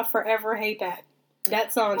Wisconsin. I'll forever hate that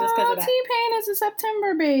song just because of that. T-Pain is a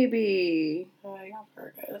September baby. Oh, y'all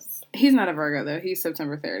Virgos. He's not a Virgo, though. He's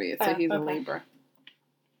September 30th, so he's a Libra.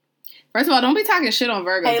 First of all, don't be talking shit on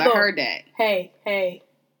Virgos. I heard that. Hey.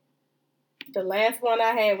 The last one I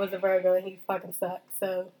had was a Virgo, and he fucking sucked.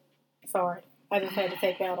 So, sorry. I just had to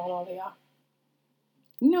take out on all of y'all.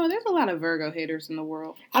 There's a lot of Virgo haters in the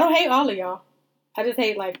world. I don't hate all of y'all. I just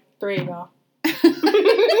hate like 3 of y'all.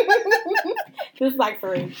 Just like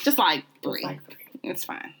 3. Just like 3. It's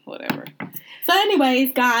fine. Whatever. So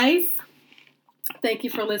anyways, guys, thank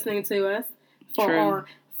you for listening to us for our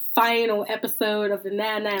final episode of the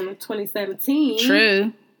 9/9 of 2017.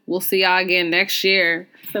 True. We'll see y'all again next year.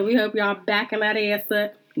 So we hope y'all backing that ass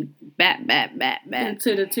up. Back.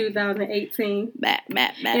 Into the 2018. Back.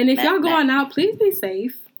 And if y'all going out, please be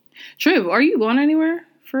safe. True. Are you going anywhere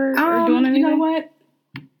or doing anything? You know what?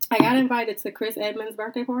 I got invited to Chris Edmonds'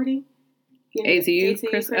 birthday party. ATU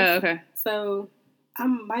Chris? Oh, okay. So I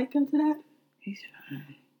might go to that. He's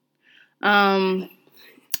fine.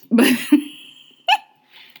 But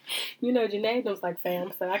Janae looks like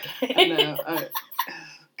fam, so I can't. I know.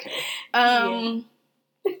 Okay.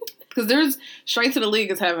 Because there's Straight to the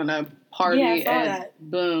League is having a party at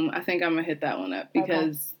Boom. I think I'm gonna hit that one up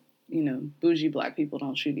because bougie black people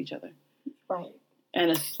don't shoot each other. Right.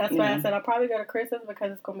 And that's why I said I'll probably go to Chris's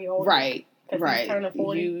because it's gonna be older. Right. He's turning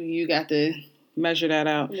 40. You got to measure that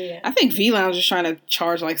out. Yeah. I think V Lounge is trying to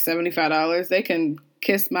charge like $75. They can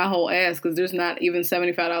kiss my whole ass because there's not even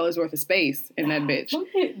 $75 worth of space in that bitch.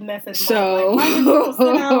 So why do people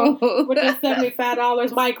sit down with the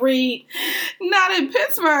 $75, Mike Reed? Not in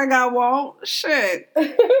Pittsburgh, I won't. Shit.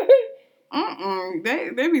 They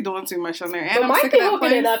be doing too much on there. And but Mike be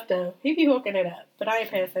hooking it up though. He be hooking it up, but I ain't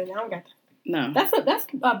paying $70. I don't got that. No, that's a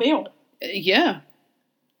bill. Yeah,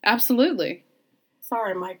 absolutely.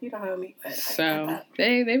 Sorry, Mike, you don't owe me. So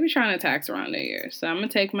they be trying to tax around New Year. So I'm gonna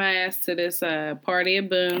take my ass to this party at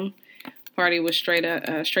Boom. Party with straight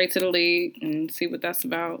to the League and see what that's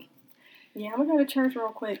about. Yeah, I'm gonna go to church real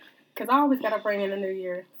quick. Because I always got to bring in the New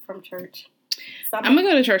Year from church. I'm going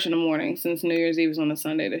to go to church in the morning since New Year's Eve is on a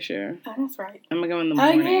Sunday this year. Oh, that's right. I'm going to go in the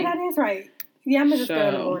morning. Oh, yeah, that is right. Yeah, I'm going to just go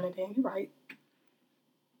in the morning then. You're right.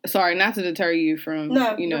 Sorry, not to deter you from,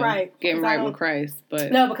 right. getting right with Christ.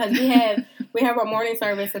 But no, because we have our morning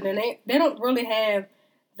service, and then they don't really have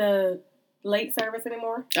the late service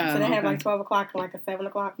anymore. So they have like 12 o'clock and like a 7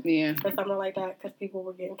 o'clock. Yeah. Or something like that, because people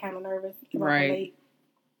were getting kind of nervous about right. the late.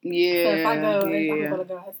 Yeah. So if I go, I'm going to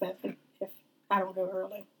go at 7 if I don't go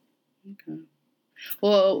early. Okay.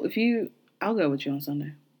 Well, I'll go with you on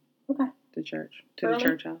Sunday. Okay. To church. To the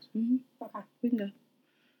church house. Mm-hmm. Okay. We can go.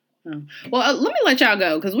 Oh. Well, let me let y'all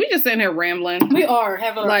go, because we just sitting here rambling. We are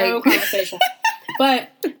having our own conversation. But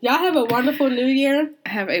y'all have a wonderful New Year.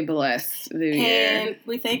 Have a blessed New Year. And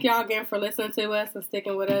we thank y'all again for listening to us and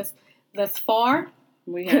sticking with us thus far.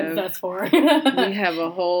 We have thus far. we have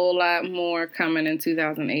a whole lot more coming in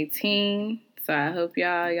 2018. So I hope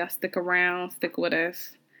y'all stick around, stick with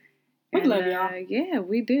us. We love y'all. Yeah,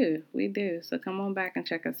 we do. We do. So come on back and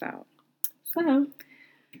check us out. So,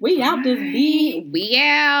 we out this beat. We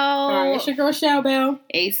out. All right, it's your girl, Shell Bell.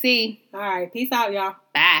 AC. All right, peace out, y'all.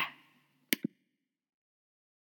 Bye.